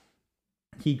grabs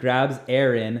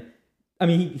Aaron. I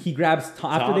mean, he grabs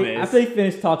after they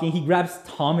finish talking, he grabs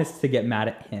Thomas to get mad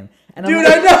at him. And Dude,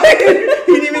 I'm like, I know.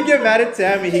 He didn't even get mad at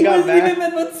Tammy. He got wasn't mad. even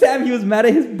mad at Sam. He was mad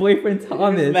at his boyfriend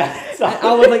Thomas. mad at Thomas.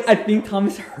 I was like, I think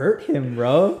Thomas hurt him,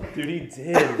 bro. Dude, he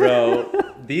did, bro.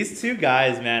 These two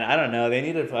guys, man, I don't know. They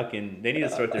need to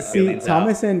sort their feelings out.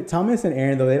 Thomas and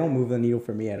Aaron, though, they don't move the needle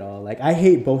for me at all. Like, I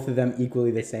hate both of them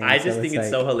equally the same. I just think it's like,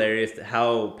 so hilarious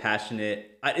how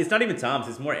passionate. It's not even Thomas.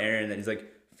 It's more Aaron that he's like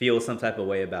feels some type of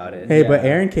way about it. Hey, Yeah. but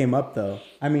Aaron came up though.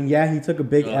 I mean, yeah, he took a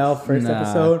big L first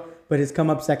episode, but his come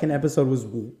up second episode was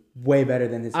way better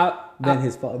than his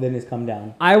come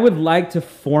down. I would like to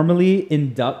formally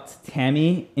induct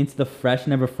Tammy into the Fresh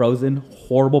Never Frozen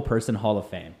Horrible Person Hall of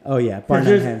Fame. Oh yeah, bar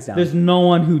none, hands down. There's no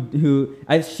one who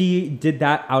she did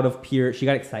that out of pure. She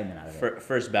got excitement out of it.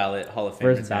 First ballot Hall of Fame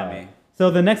First for Tammy. ballot. So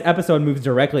the next episode moves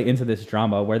directly into this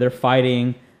drama where they're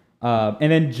fighting,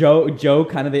 and then Joe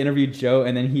kind of, they interviewed Joe,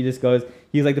 and then he just goes,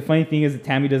 he's like, the funny thing is that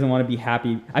Tammy doesn't want to be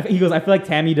happy. He goes, I feel like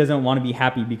Tammy doesn't want to be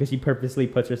happy because she purposely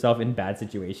puts herself in bad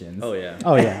situations. Oh yeah.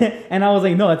 Oh yeah. And I was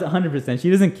like, no, that's 100%. She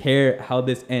doesn't care how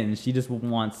this ends. She just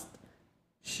wants.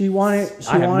 She wanted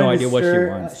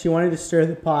to stir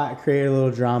the pot, create a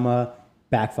little drama,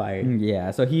 backfired.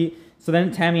 Yeah. So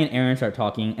then Tammy and Aaron start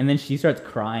talking, and then she starts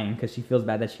crying because she feels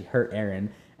bad that she hurt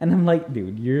Aaron. And I'm like,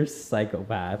 dude, you're a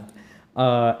psychopath.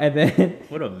 And then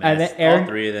What a mess. And then Aaron, all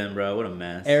three of them, bro. What a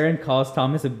mess. Aaron calls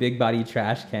Thomas a big body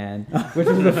trash can, which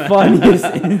is the funniest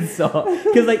insult.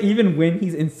 Because like even when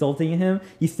he's insulting him,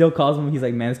 he still calls him. He's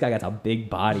like, man, this guy got a big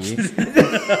body.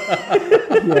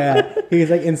 Yeah, he was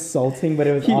like insulting, but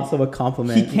it was also a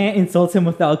compliment. He can't insult him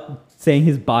without saying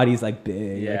his body's like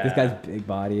big. Yeah. Like this guy's big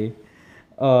body.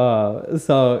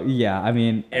 So yeah, I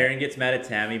mean, Aaron gets mad at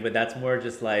Tammy, but that's more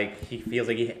just like he feels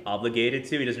like he's obligated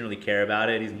to. He doesn't really care about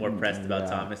it. He's more pressed about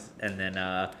Thomas, and then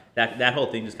that whole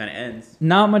thing just kind of ends.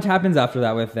 not much happens after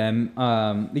that with them.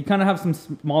 They kind of have some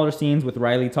smaller scenes with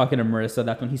Riley talking to Marissa.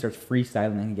 That's when he starts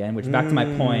freestyling again, which back to my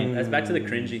point. That's back to the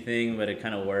cringy thing, but it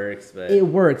kind of works. But It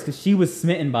works because she was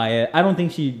smitten by it. I don't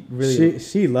think she really.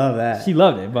 She loved that. She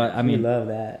loved it, but I mean, she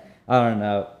loved that. I don't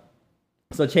know.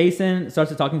 So Chasen starts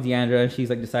to talking to Deandra, and she's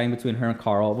like deciding between her and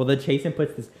Carl. Well, then Chasen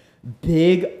puts this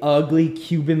big, ugly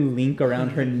Cuban link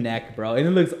around her neck, bro, and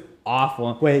it looks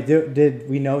awful. Wait, did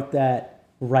we note that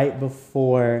right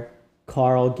before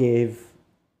Carl gave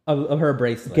Of her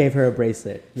bracelet. her a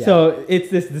bracelet? Yeah. So it's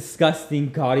this disgusting,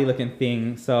 gaudy looking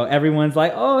thing. So everyone's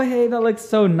like, "Oh, hey, that looks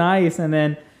so nice," and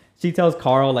then she tells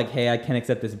Carl like, "Hey, I can't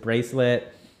accept this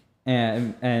bracelet."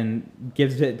 And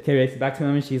gives it back to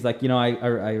him, and she's like,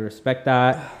 I respect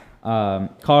that.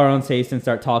 Carl and Chasen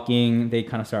start talking. They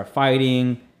kind of start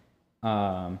fighting.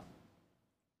 Freaking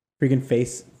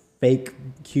fake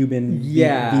Cuban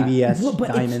Yeah, VVS but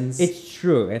diamonds. It's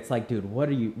true. It's like, dude, what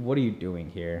are you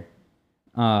doing here?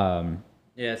 yeah,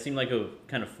 it seemed like a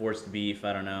kind of forced beef.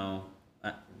 I don't know.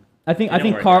 I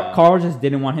think Carl just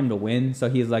didn't want him to win, so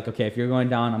he's like, okay, if you're going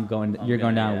down, you're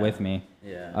going down with me.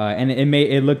 Yeah. And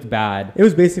it looked bad. It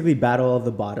was basically battle of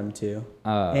the bottom two,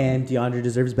 Uh, and DeAndre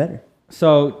deserves better.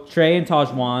 So Trey and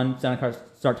Tajwan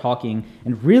start talking,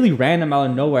 and really random out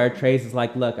of nowhere, Trey's is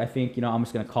like, look, I think, I'm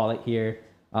just going to call it here.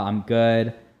 I'm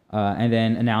good. And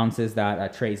then announces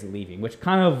that Trey's leaving, which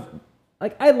kind of,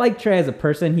 like, I like Trey as a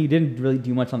person. He didn't really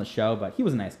do much on the show, but he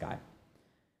was a nice guy.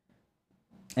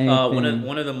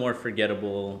 One of the more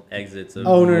forgettable exits of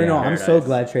Oh, no. I'm Paradise. so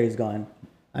glad Trey's gone.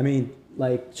 I mean,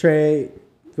 like Trey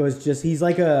was just he's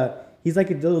like a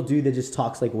little dude that just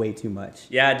talks like way too much.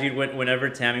 Yeah, dude. Whenever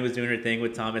Tammy was doing her thing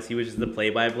with Thomas, he was just the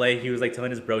play-by-play. He was like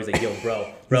telling his bro, he's like, "Yo,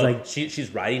 bro, like-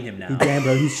 she's riding him now." Damn,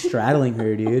 bro, he's straddling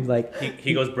her, dude. Like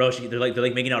He goes, "Bro, they're like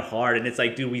making out hard," and it's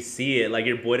like, dude, we see it. Like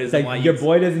your boy doesn't It's want like you. your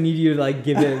boy doesn't need you to like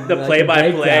give it The like, a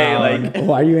play-by-play, breakdown. like-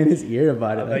 why are you in his ear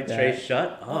about it I'm like like, that? Trey,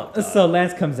 shut up. Dog. So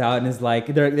Lance comes out and is like,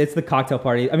 it's the cocktail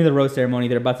party. I mean, the rose ceremony.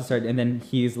 They're about to start, and then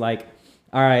he's like,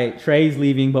 "All right, Trey's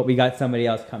leaving, but we got somebody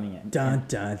else coming in." Dun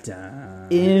dun dun.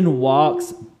 In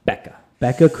walks Becca.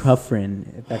 Becca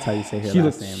Cuffrin, if that's how you say her She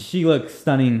last looks name. she looks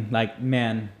stunning. Like,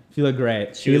 man, she looked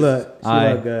great. She looked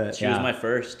good. She Yeah. was my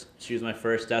first. She was my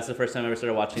first. That's the first time I ever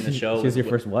started watching the show. She was your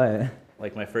first what?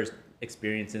 Like my first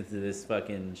experience into this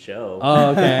fucking show.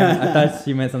 Oh, okay. I thought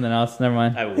she meant something else. Never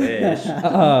mind. I wish.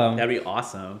 Um, That'd be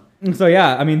awesome. So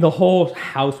yeah, I mean, the whole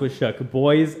house was shook.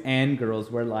 Boys and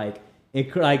girls were like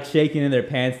shaking in their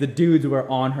pants. The dudes were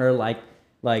on her like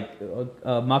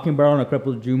a mockingbird on a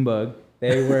crippled June bug.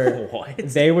 They were What?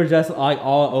 They were just like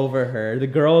all over her. The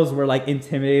girls were like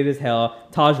intimidated as hell.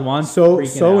 Tajwan So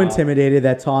freaking out. intimidated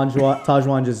that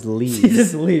Tajwan just leaves. She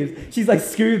just leaves. She's like,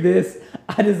 "Screw this.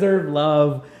 I deserve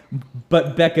love."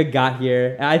 But Becca got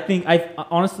here. I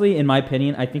honestly, in my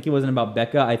opinion, I think it wasn't about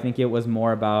Becca. I think it was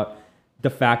more about the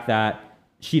fact that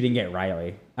she didn't get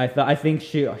Riley. I think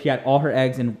she had all her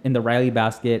eggs in the Riley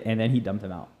basket, and then he dumped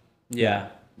him out. Yeah.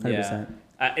 100%.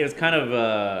 It was kind of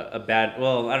a bad.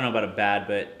 Well, I don't know about a bad,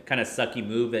 but kind of sucky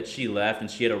move that she left and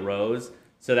she had a rose,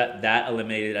 so that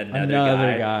eliminated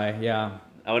another guy. Yeah.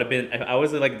 I would have been. If I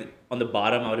was like on the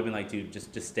bottom, I would have been like, dude,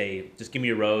 just stay. Just give me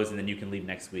your rose, and then you can leave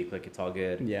next week. Like it's all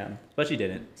good. Yeah. But she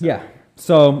didn't. So. Yeah.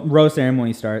 So rose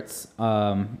ceremony starts.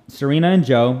 Serena and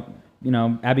Joe,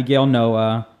 Abigail,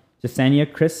 Noah,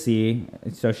 Jasenia, Chris C.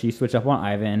 So she switched up on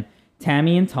Ivan.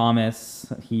 Tammy and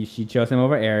Thomas. She chose him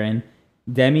over Aaron.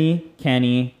 Demi,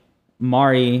 Kenny,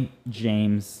 Mari,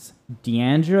 James.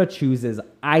 Deandra chooses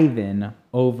Ivan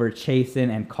over Chasen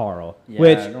and Carl,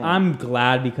 which I'm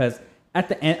glad because at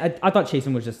the end, I thought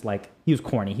Chasen was just like, he was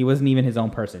corny. He wasn't even his own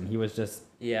person. He was just...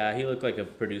 Yeah, he looked like a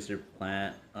producer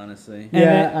plant, honestly.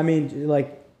 Yeah, I mean,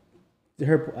 like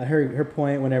her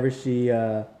point whenever she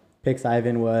picks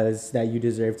Ivan was that you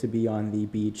deserve to be on the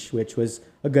beach, which was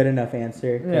a good enough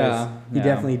answer. 'Cause he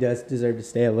definitely does deserve to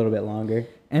stay a little bit longer.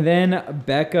 And then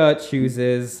Becca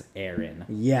chooses Aaron.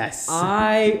 Yes.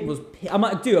 I'm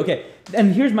like, dude, okay.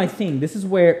 And here's my thing. This is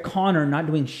where Connor not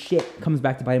doing shit comes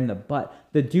back to bite him in the butt.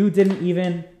 The dude didn't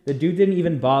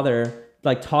even bother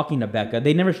like talking to Becca.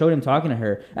 They never showed him talking to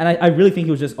her. And I really think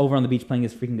he was just over on the beach playing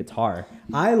his freaking guitar.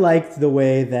 I liked the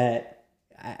way that,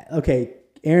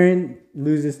 Aaron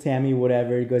loses Tammy,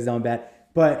 whatever, it goes down bad.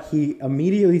 But he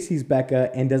immediately sees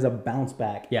Becca and does a bounce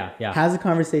back. Yeah. Has a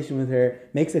conversation with her,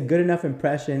 makes a good enough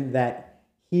impression that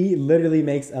he literally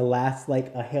makes a last,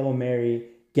 like a Hail Mary,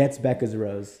 gets Becca's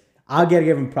rose. I'll give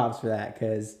him props for that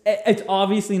because It's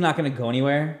obviously not going to go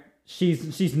anywhere.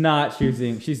 She's not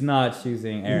choosing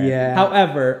Aaron. Yeah.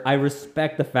 However, I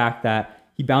respect the fact that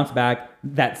he bounced back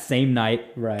that same night,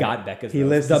 Right. got Becca's he rose.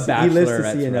 lives to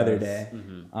Bachelorette's see another rose. day.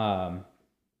 Mm-hmm.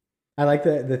 I like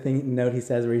the note he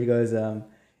says where he goes,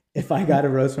 if I got a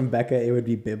rose from Becca, it would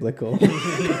be biblical.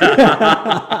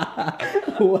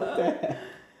 What the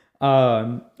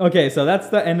heck? Okay, so that's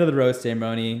the end of the rose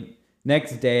ceremony.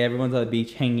 Next day, everyone's on the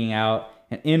beach hanging out,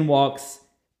 and in walks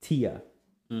Tia.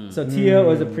 So Tia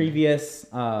was a previous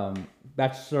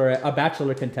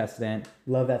bachelor contestant.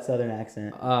 Love that southern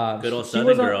accent. Good old she Southern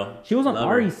was on- girl. She was on Love her.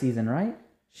 Ari's season, right?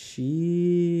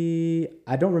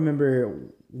 I don't remember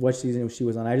what season she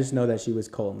was on. I just know that she was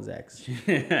Colton's ex.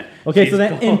 Okay, She's so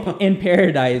then cool. in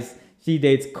Paradise, she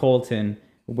dates Colton,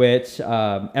 which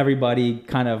everybody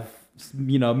kind of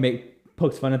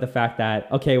pokes fun at the fact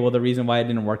that, okay, well, the reason why it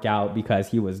didn't work out because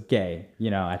he was gay,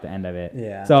 at the end of it.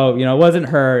 Yeah. So, it wasn't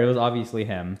her, it was obviously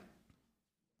him.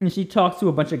 And she talks to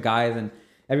a bunch of guys and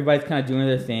everybody's kind of doing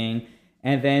their thing.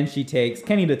 And then she takes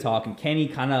Kenny to talk, and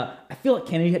Kenny I feel like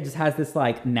Kenny just has this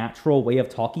like natural way of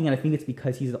talking, and I think it's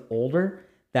because he's older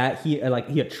that he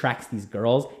attracts these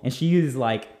girls, and she is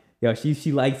like,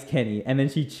 she likes Kenny, and then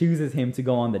she chooses him to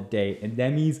go on the date, and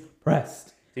Demi's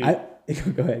pressed. Dude,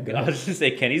 Go ahead. I was just gonna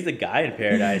say Kenny's the guy in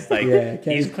Paradise. Like Yeah, he's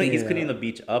Kenny's cleaning cleaning up. the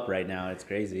beach up right now. It's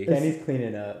crazy. Kenny's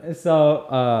cleaning up.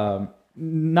 So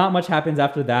not much happens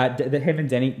after that. Him and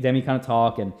Demi kind of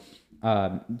talk, and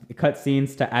it cut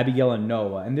scenes to Abigail and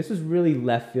Noah, and this was really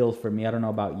left field for me. I don't know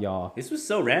about y'all. This was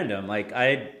so random. Like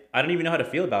I I don't even know how to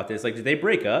feel about this. Like, did they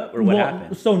break up or what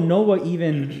happened? So Noah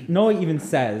even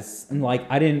says, and like,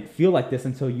 I didn't feel like this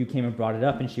until you came and brought it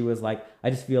up, and she was like, I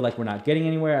just feel like we're not getting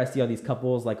anywhere. I see all these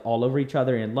couples like all over each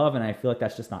other in love, and I feel like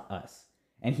that's just not us.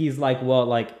 And he's like, well,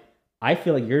 like, I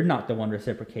feel like you're not the one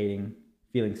reciprocating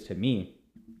feelings to me.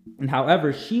 And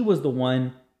however, she was the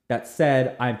one that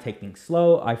said, I'm taking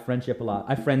slow, I friend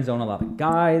zone a lot of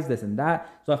guys, this and that.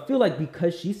 So I feel like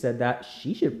because she said that,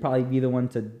 she should probably be the one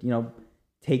to,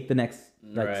 take the next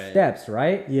steps,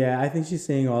 right? Yeah, I think she's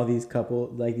saying all these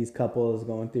couples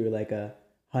going through like a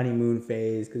honeymoon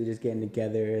phase because they're just getting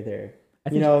together.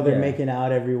 They're making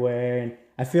out everywhere, and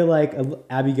I feel like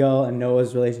Abigail and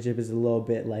Noah's relationship is a little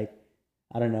bit like,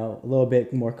 I don't know, a little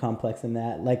bit more complex than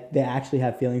that. Like they actually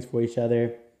have feelings for each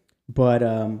other, but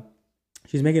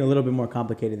she's making it a little bit more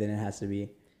complicated than it has to be.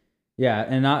 Yeah,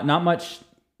 and not much.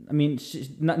 I mean,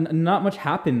 not much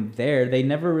happened there. They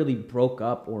never really broke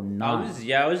up or not.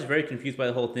 I was very confused by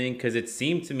the whole thing because it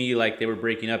seemed to me like they were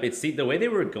breaking up. The way they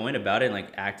were going about it and like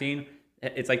acting,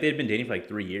 it's like they'd been dating for like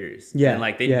 3 years. Yeah, and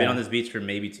like they'd been on this beach for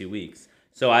maybe 2 weeks.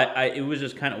 So it was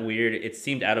just kind of weird. It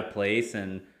seemed out of place,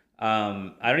 and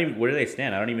where do they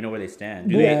stand? I don't even know where they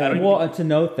stand. To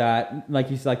note that,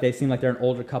 like you said, like they seem like they're an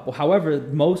older couple. However,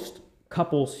 most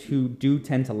couples who do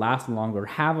tend to last longer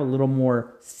have a little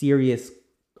more serious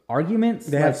arguments.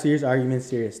 They have serious arguments,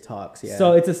 serious talks. Yeah.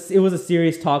 So it was a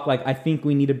serious talk. Like I think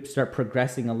we need to start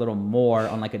progressing a little more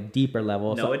on like a deeper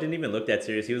level. No, it didn't even look that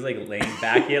serious. He was like laying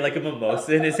back here like a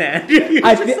mimosa in his hand.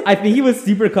 I think he was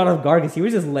super caught off guard because he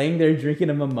was just laying there drinking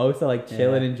a mimosa, like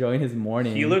chilling, enjoying his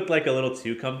morning. He looked like a little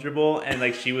too comfortable, and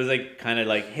like she was like kind of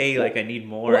like, hey, like I need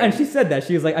more. Well, and she said that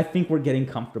she was like, I think we're getting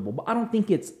comfortable, but I don't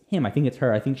think it's him. I think it's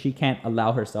her. I think she can't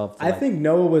allow herself to. I think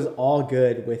Noah was all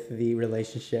good with the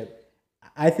relationship.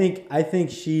 I think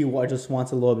she just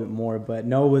wants a little bit more, but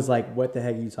Noah was like, "What the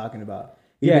heck are you talking about?"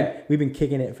 We've been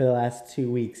kicking it for the last 2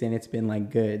 weeks, and it's been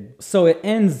like good. So it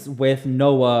ends with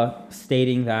Noah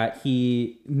stating that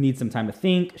he needs some time to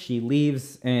think. She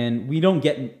leaves, and we don't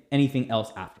get anything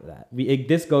else after that.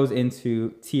 This goes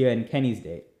into Tia and Kenny's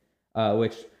date,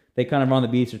 which they kind of are on the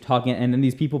beach, they're talking, and then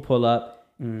these people pull up,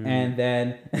 and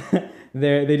then.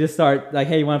 They just start like,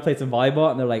 hey, you want to play some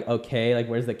volleyball? And they're like, okay, like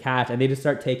where's the catch? And they just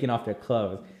start taking off their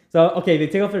clothes. So okay, they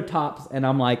take off their tops, and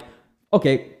I'm like,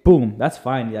 okay, boom, that's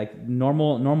fine. Like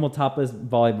normal topless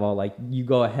volleyball, like you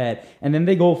go ahead. And then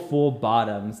they go full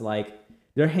bottoms, like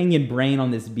they're hanging brain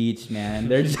on this beach, man.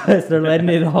 They're letting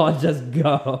it all just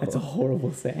go. That's a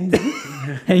horrible saying.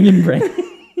 Hanging brain.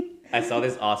 I saw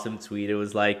this awesome tweet. It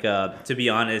was like, to be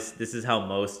honest, this is how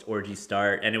most orgies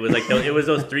start. And it was like, it was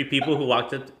those 3 people who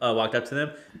walked up to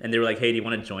them, and they were like, hey, do you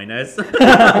want to join us?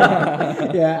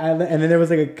 Yeah, and then there was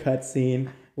like a cut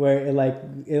scene where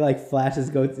it flashes,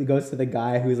 it goes to the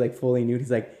guy who's like fully nude.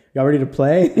 He's like, y'all ready to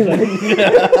play? Like,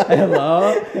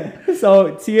 hello?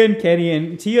 So Tia and Kenny,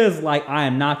 and Tia's like, I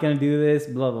am not going to do this,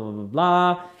 blah, blah, blah, blah,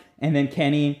 blah. And then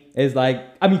Kenny is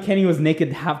like, Kenny was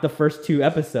naked half the first 2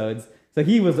 episodes. So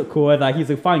he was cool with that. He's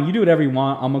like, fine, you do whatever you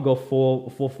want. I'm gonna go full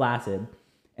flaccid.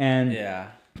 And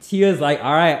Tia's like,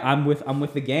 all right, I'm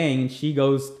with the gang, and she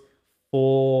goes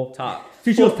full top.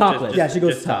 She goes topless. She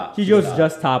goes top. She goes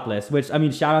just topless. Which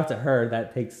shout out to her.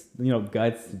 That takes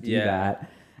guts to do that.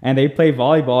 And they play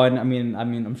volleyball, and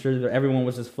I'm sure everyone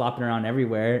was just flopping around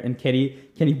everywhere. And Kenny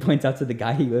points out to the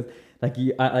guy, he goes.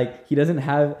 He doesn't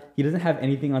have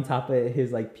anything on top of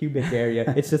his like pubic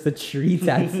area. It's just a tree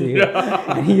tattoo.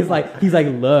 And he's like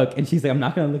look, and she's like, I'm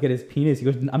not gonna look at his penis. He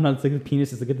goes, I'm not looking at the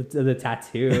penis, just look at the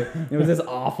tattoo. It was this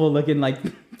awful looking like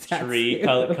tree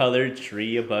colored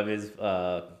tree above his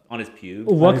on his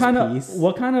pubes. What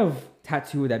kind of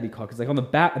tattoo would that be called? Because like on the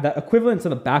back, that equivalent to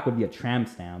the back would be a tram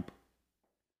stamp.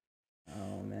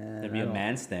 Oh man. That'd be a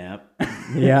man stamp.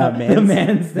 Yeah, the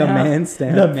man stamp. The man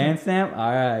stamp. The man stamp.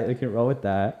 All right, we can roll with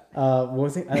that. What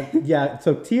was it? Yeah.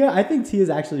 So Tia, I think Tia's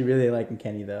actually really liking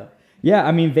Kenny though. Yeah,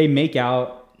 they make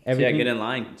out. Everything. Yeah, get in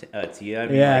line, Tia.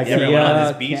 Everyone on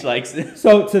this beach likes it.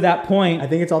 So to that point, I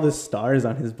think it's all the stars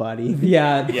on his body.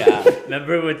 Yeah.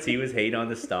 Remember when T was hating on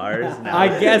the stars?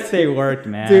 I guess they worked,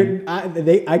 man. Dude,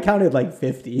 I counted like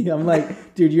 50. I'm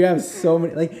like, dude, you have so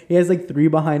many. Like, he has like 3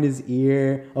 behind his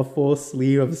ear, a full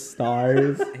sleeve of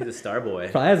stars. He's a star boy.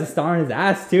 Probably has a star in his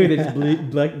ass too. They just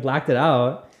blacked it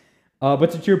out.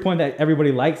 But to your point that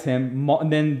everybody likes him,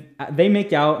 and then they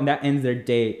make out, and that ends their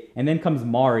date. And then comes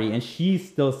Mari, and she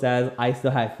still says, I still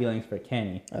have feelings for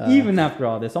Kenny. Even after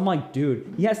all this. I'm like,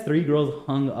 dude, he has 3 girls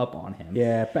hung up on him.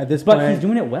 Yeah, at this point. But he's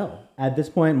doing it well. At this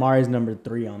point, Mari's number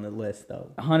 3 on the list,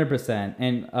 though. 100%.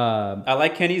 And I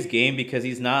like Kenny's game because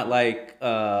he's not like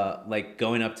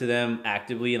going up to them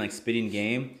actively and like spitting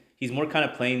game. he's more kind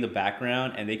of playing the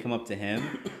background, and they come up to him,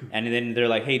 and then they're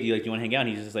like, "Hey, do you want to hang out?" And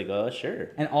he's just like, "Oh,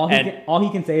 sure." And all he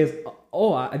can say is,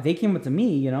 "Oh, they came up to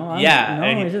me, you know."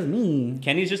 It's just me.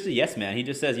 Kenny's just a yes man. He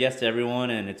just says yes to everyone,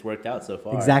 and it's worked out so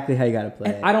far. Exactly how you got to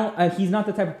play. And I don't. He's not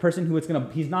the type of person who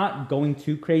he's not going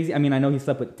too crazy. I mean, I know he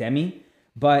slept with Demi.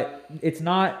 But he's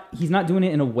not doing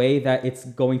it in a way that it's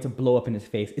going to blow up in his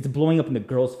face. It's blowing up in the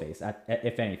girl's face,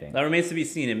 if anything. That remains to be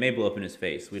seen. It may blow up in his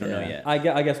face. We don't know yet. I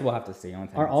guess we'll have to see.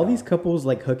 Are all these couples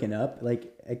like hooking up?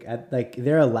 Like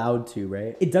they're allowed to,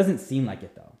 right? It doesn't seem like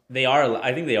it though. They are.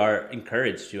 I think they are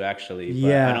encouraged to actually. But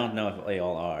Yeah. I don't know if they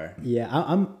all are. Yeah,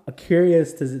 I'm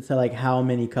curious to like how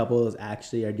many couples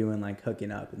actually are doing like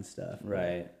hooking up and stuff.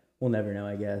 Right. We'll never know,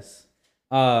 I guess.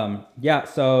 Yeah.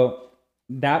 So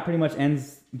that pretty much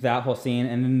ends that whole scene,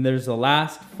 and then there's the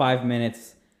last 5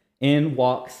 minutes. In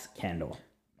walks Kendall.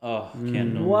 Oh,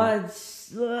 Kendall.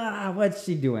 What's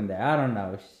she doing there? I don't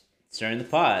know. Stirring the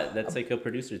pot. That's like a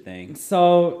producer thing.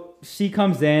 So she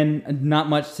comes in, not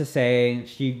much to say.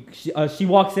 She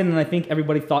walks in, and I think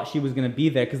everybody thought she was gonna be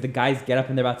there because the guys get up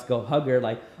and they're about to go hug her,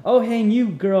 like, "Oh, hey, new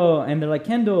girl," and they're like,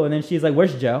 "Kendall," and then she's like,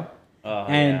 "Where's Joe?"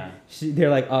 They're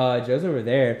like, "Joe's over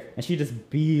there," and she just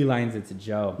beelines it to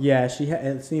Joe. Yeah,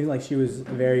 it seems like she was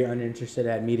very uninterested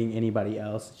at meeting anybody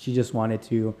else. She just wanted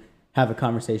to have a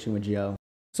conversation with Joe.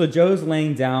 So Joe's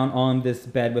laying down on this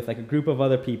bed with like a group of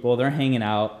other people. They're hanging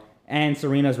out, and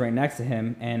Serena's right next to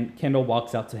him. And Kendall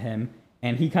walks up to him,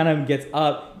 and he kind of gets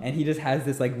up, and he just has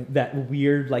this like that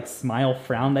weird like smile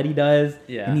frown that he does.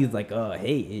 Yeah. And he's like, "Oh,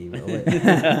 hey,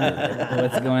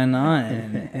 what's going on?"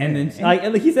 And then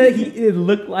like he said, it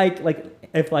looked like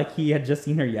if like he had just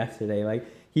seen her yesterday, like.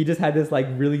 He just had this like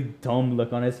really dumb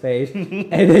look on his face.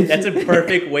 And then That's a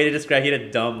perfect way to describe. He had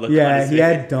a dumb look on his face. Yeah,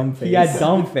 he had dumb face. He had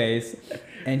dumb face.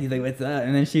 And he's like, "What's up?"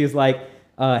 And then she was like,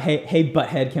 hey,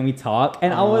 butthead, can we talk?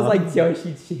 And I was like, yo,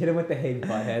 she hit him with the hey,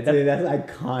 butthead. Dude, that's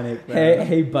iconic, bro.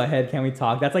 Hey, butthead, can we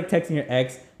talk? That's like texting your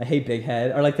ex, like, hey, big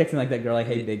head. Or like texting like that girl, like,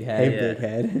 hey, big head. Hey, big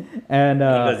head. And he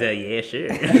goes, yeah,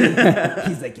 sure.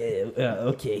 he's like, yeah,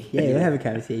 okay. Yeah, we'll have a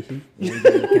conversation.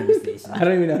 I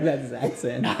don't even know if that's his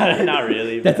accent. Not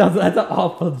really. That's an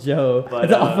awful Joe. But,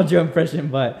 that's an awful Joe impression,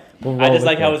 but we'll I just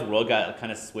like it. how his world got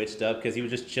kind of switched up because he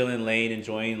was just chilling, laying,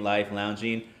 enjoying life,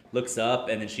 lounging. Looks up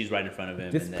and then she's right in front of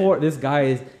him. This guy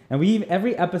is, and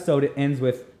every episode it ends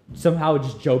with somehow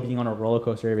just Joe being on a roller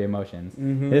coaster of emotions.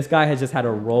 Mm-hmm. This guy has just had a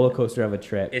roller coaster of a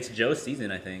trip. It's Joe's season,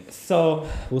 I think. So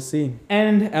we'll see.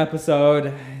 End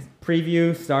episode,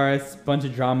 preview starts, bunch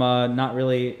of drama. Not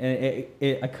really.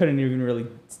 I couldn't even really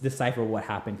decipher what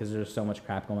happened because there's so much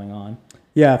crap going on.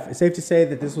 Yeah, it's safe to say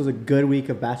that this was a good week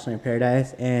of Bachelor in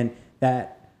Paradise, and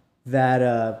that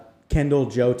Kendall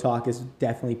Joe talk is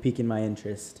definitely piquing my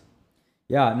interest.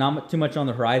 Yeah, not too much on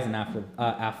the horizon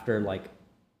after like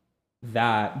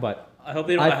that, but I hope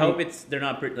they don't. I hope they're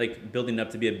not like building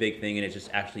up to be a big thing and it just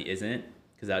actually isn't,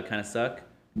 because that would kind of suck.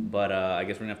 But I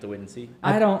guess we're gonna have to wait and see.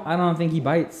 I don't think he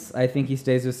bites. I think he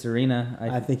stays with Serena.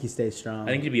 I think he stays strong.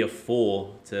 I think he'd be a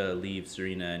fool to leave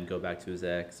Serena and go back to his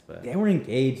ex. But they were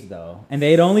engaged though, and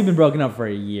they had only been broken up for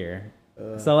a year.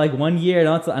 So like 1 year.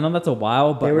 I know that's a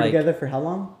while, but they were like, together for how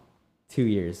long? 2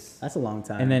 years. That's a long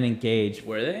time. And then engaged.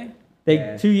 Were they?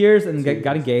 They 2 years and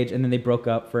got engaged, and then they broke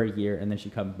up for a year, and then she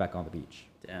comes back on the beach.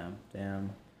 Damn.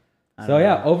 So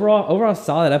yeah, overall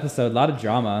solid episode. A lot of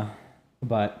drama,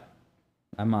 but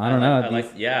I don't know.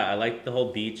 I like the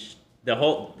whole beach.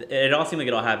 It all seemed like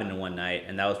it all happened in one night,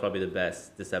 and that was probably the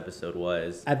best this episode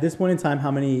was. At this point in time,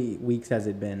 how many weeks has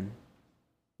it been?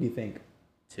 Do you think?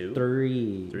 2?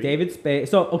 3. David Spade.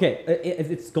 So okay,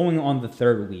 it's going on the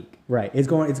 3rd week. Right. It's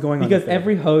going because on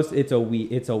every host it's a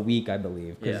week, I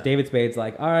believe. Because Yeah. David Spade's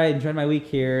like, all right, enjoyed my week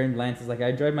here, and Lance is like, I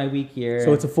enjoyed my week here.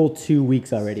 So it's a full 2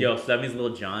 weeks already. Yo, so that means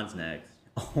Lil Jon's next.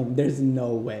 Oh, there's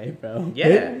no way, bro.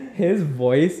 Yeah. His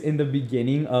voice in the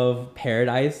beginning of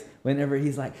Paradise, whenever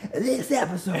he's like, this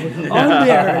episode on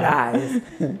Paradise,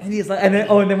 and he's like, and then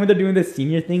when they're doing the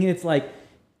senior thing, it's like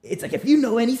if you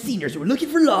know any seniors who are looking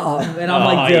for love, and I'm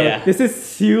like, dude, yeah. this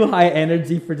is too high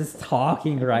energy for just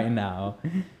talking right now.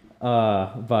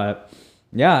 But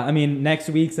yeah, I mean, next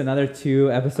week's another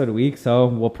 2 episode week, so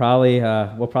we'll probably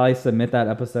submit that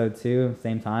episode too,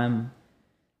 same time.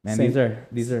 Man,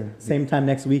 these are same time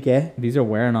next week, eh? These are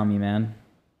wearing on me, man.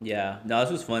 Yeah, no,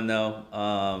 this was fun though.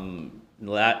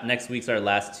 Next week's our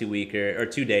last 2-weeker or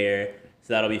 2-dayer,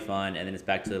 so that'll be fun, and then it's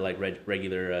back to like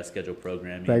regular schedule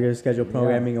programming. Regular schedule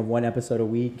programming of 1 episode a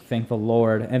week. Thank the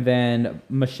Lord. And then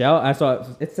Michelle, I saw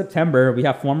it's September. We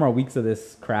have 4 more weeks of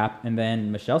this crap, and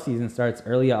then Michelle's season starts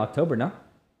early October, no?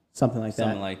 Something like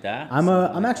that.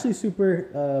 I'm actually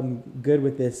super good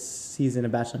with this season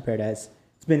of Bachelor in Paradise.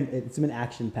 It's been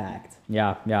action packed.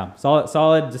 Yeah.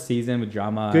 Solid season with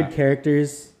drama. Good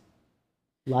characters.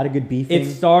 A lot of good beefing.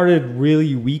 It started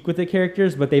really weak with the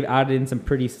characters, but they've added in some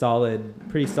pretty solid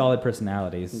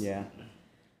personalities. Yeah.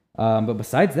 But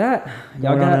besides that,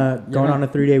 Going on a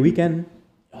 3-day weekend.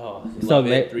 Oh, So love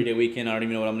it. 3-day weekend. I don't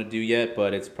even know what I'm gonna do yet,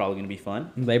 but it's probably gonna be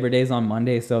fun. Labor Day's on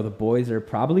Monday, so the boys are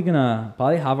probably gonna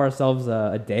have ourselves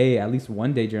a day, at least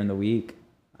one day during the week.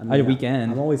 A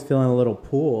weekend. I'm always feeling a little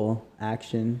pool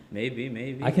action.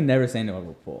 Maybe. I can never say no to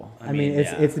a pool. I mean,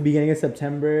 it's the beginning of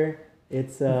September.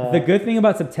 It's The good thing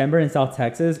about September in South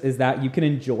Texas is that you can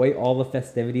enjoy all the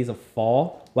festivities of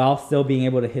fall while still being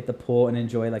able to hit the pool and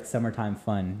enjoy like summertime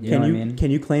fun. You know what I mean?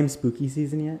 Can you claim spooky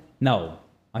season yet? No.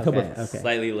 October. Okay.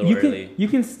 Slightly a little early. You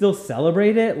can still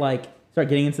celebrate it, like start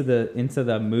getting into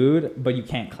the mood, but you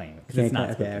can't claim it because it's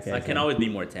not. Okay. I can always be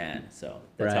more tan, so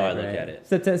that's how I look at it.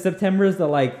 September is the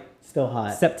like Still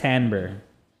hot. September,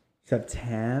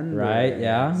 September. right?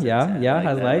 Yeah. Like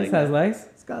Has that, legs. like Has that. legs.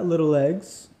 It's got little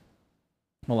legs.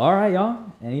 Well, all right, y'all.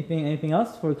 Anything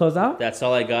else before we close out? That's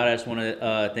all I got. I just want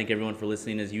to thank everyone for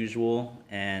listening as usual,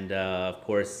 and of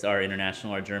course our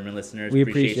German listeners. We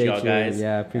appreciate y'all you guys.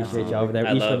 Yeah, appreciate y'all over there.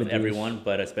 I Each of love a douche. everyone,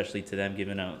 but especially to them,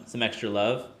 giving out some extra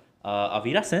love. Auf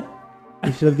Wiedersehen.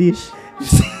 Ich love these.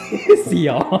 See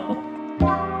y'all.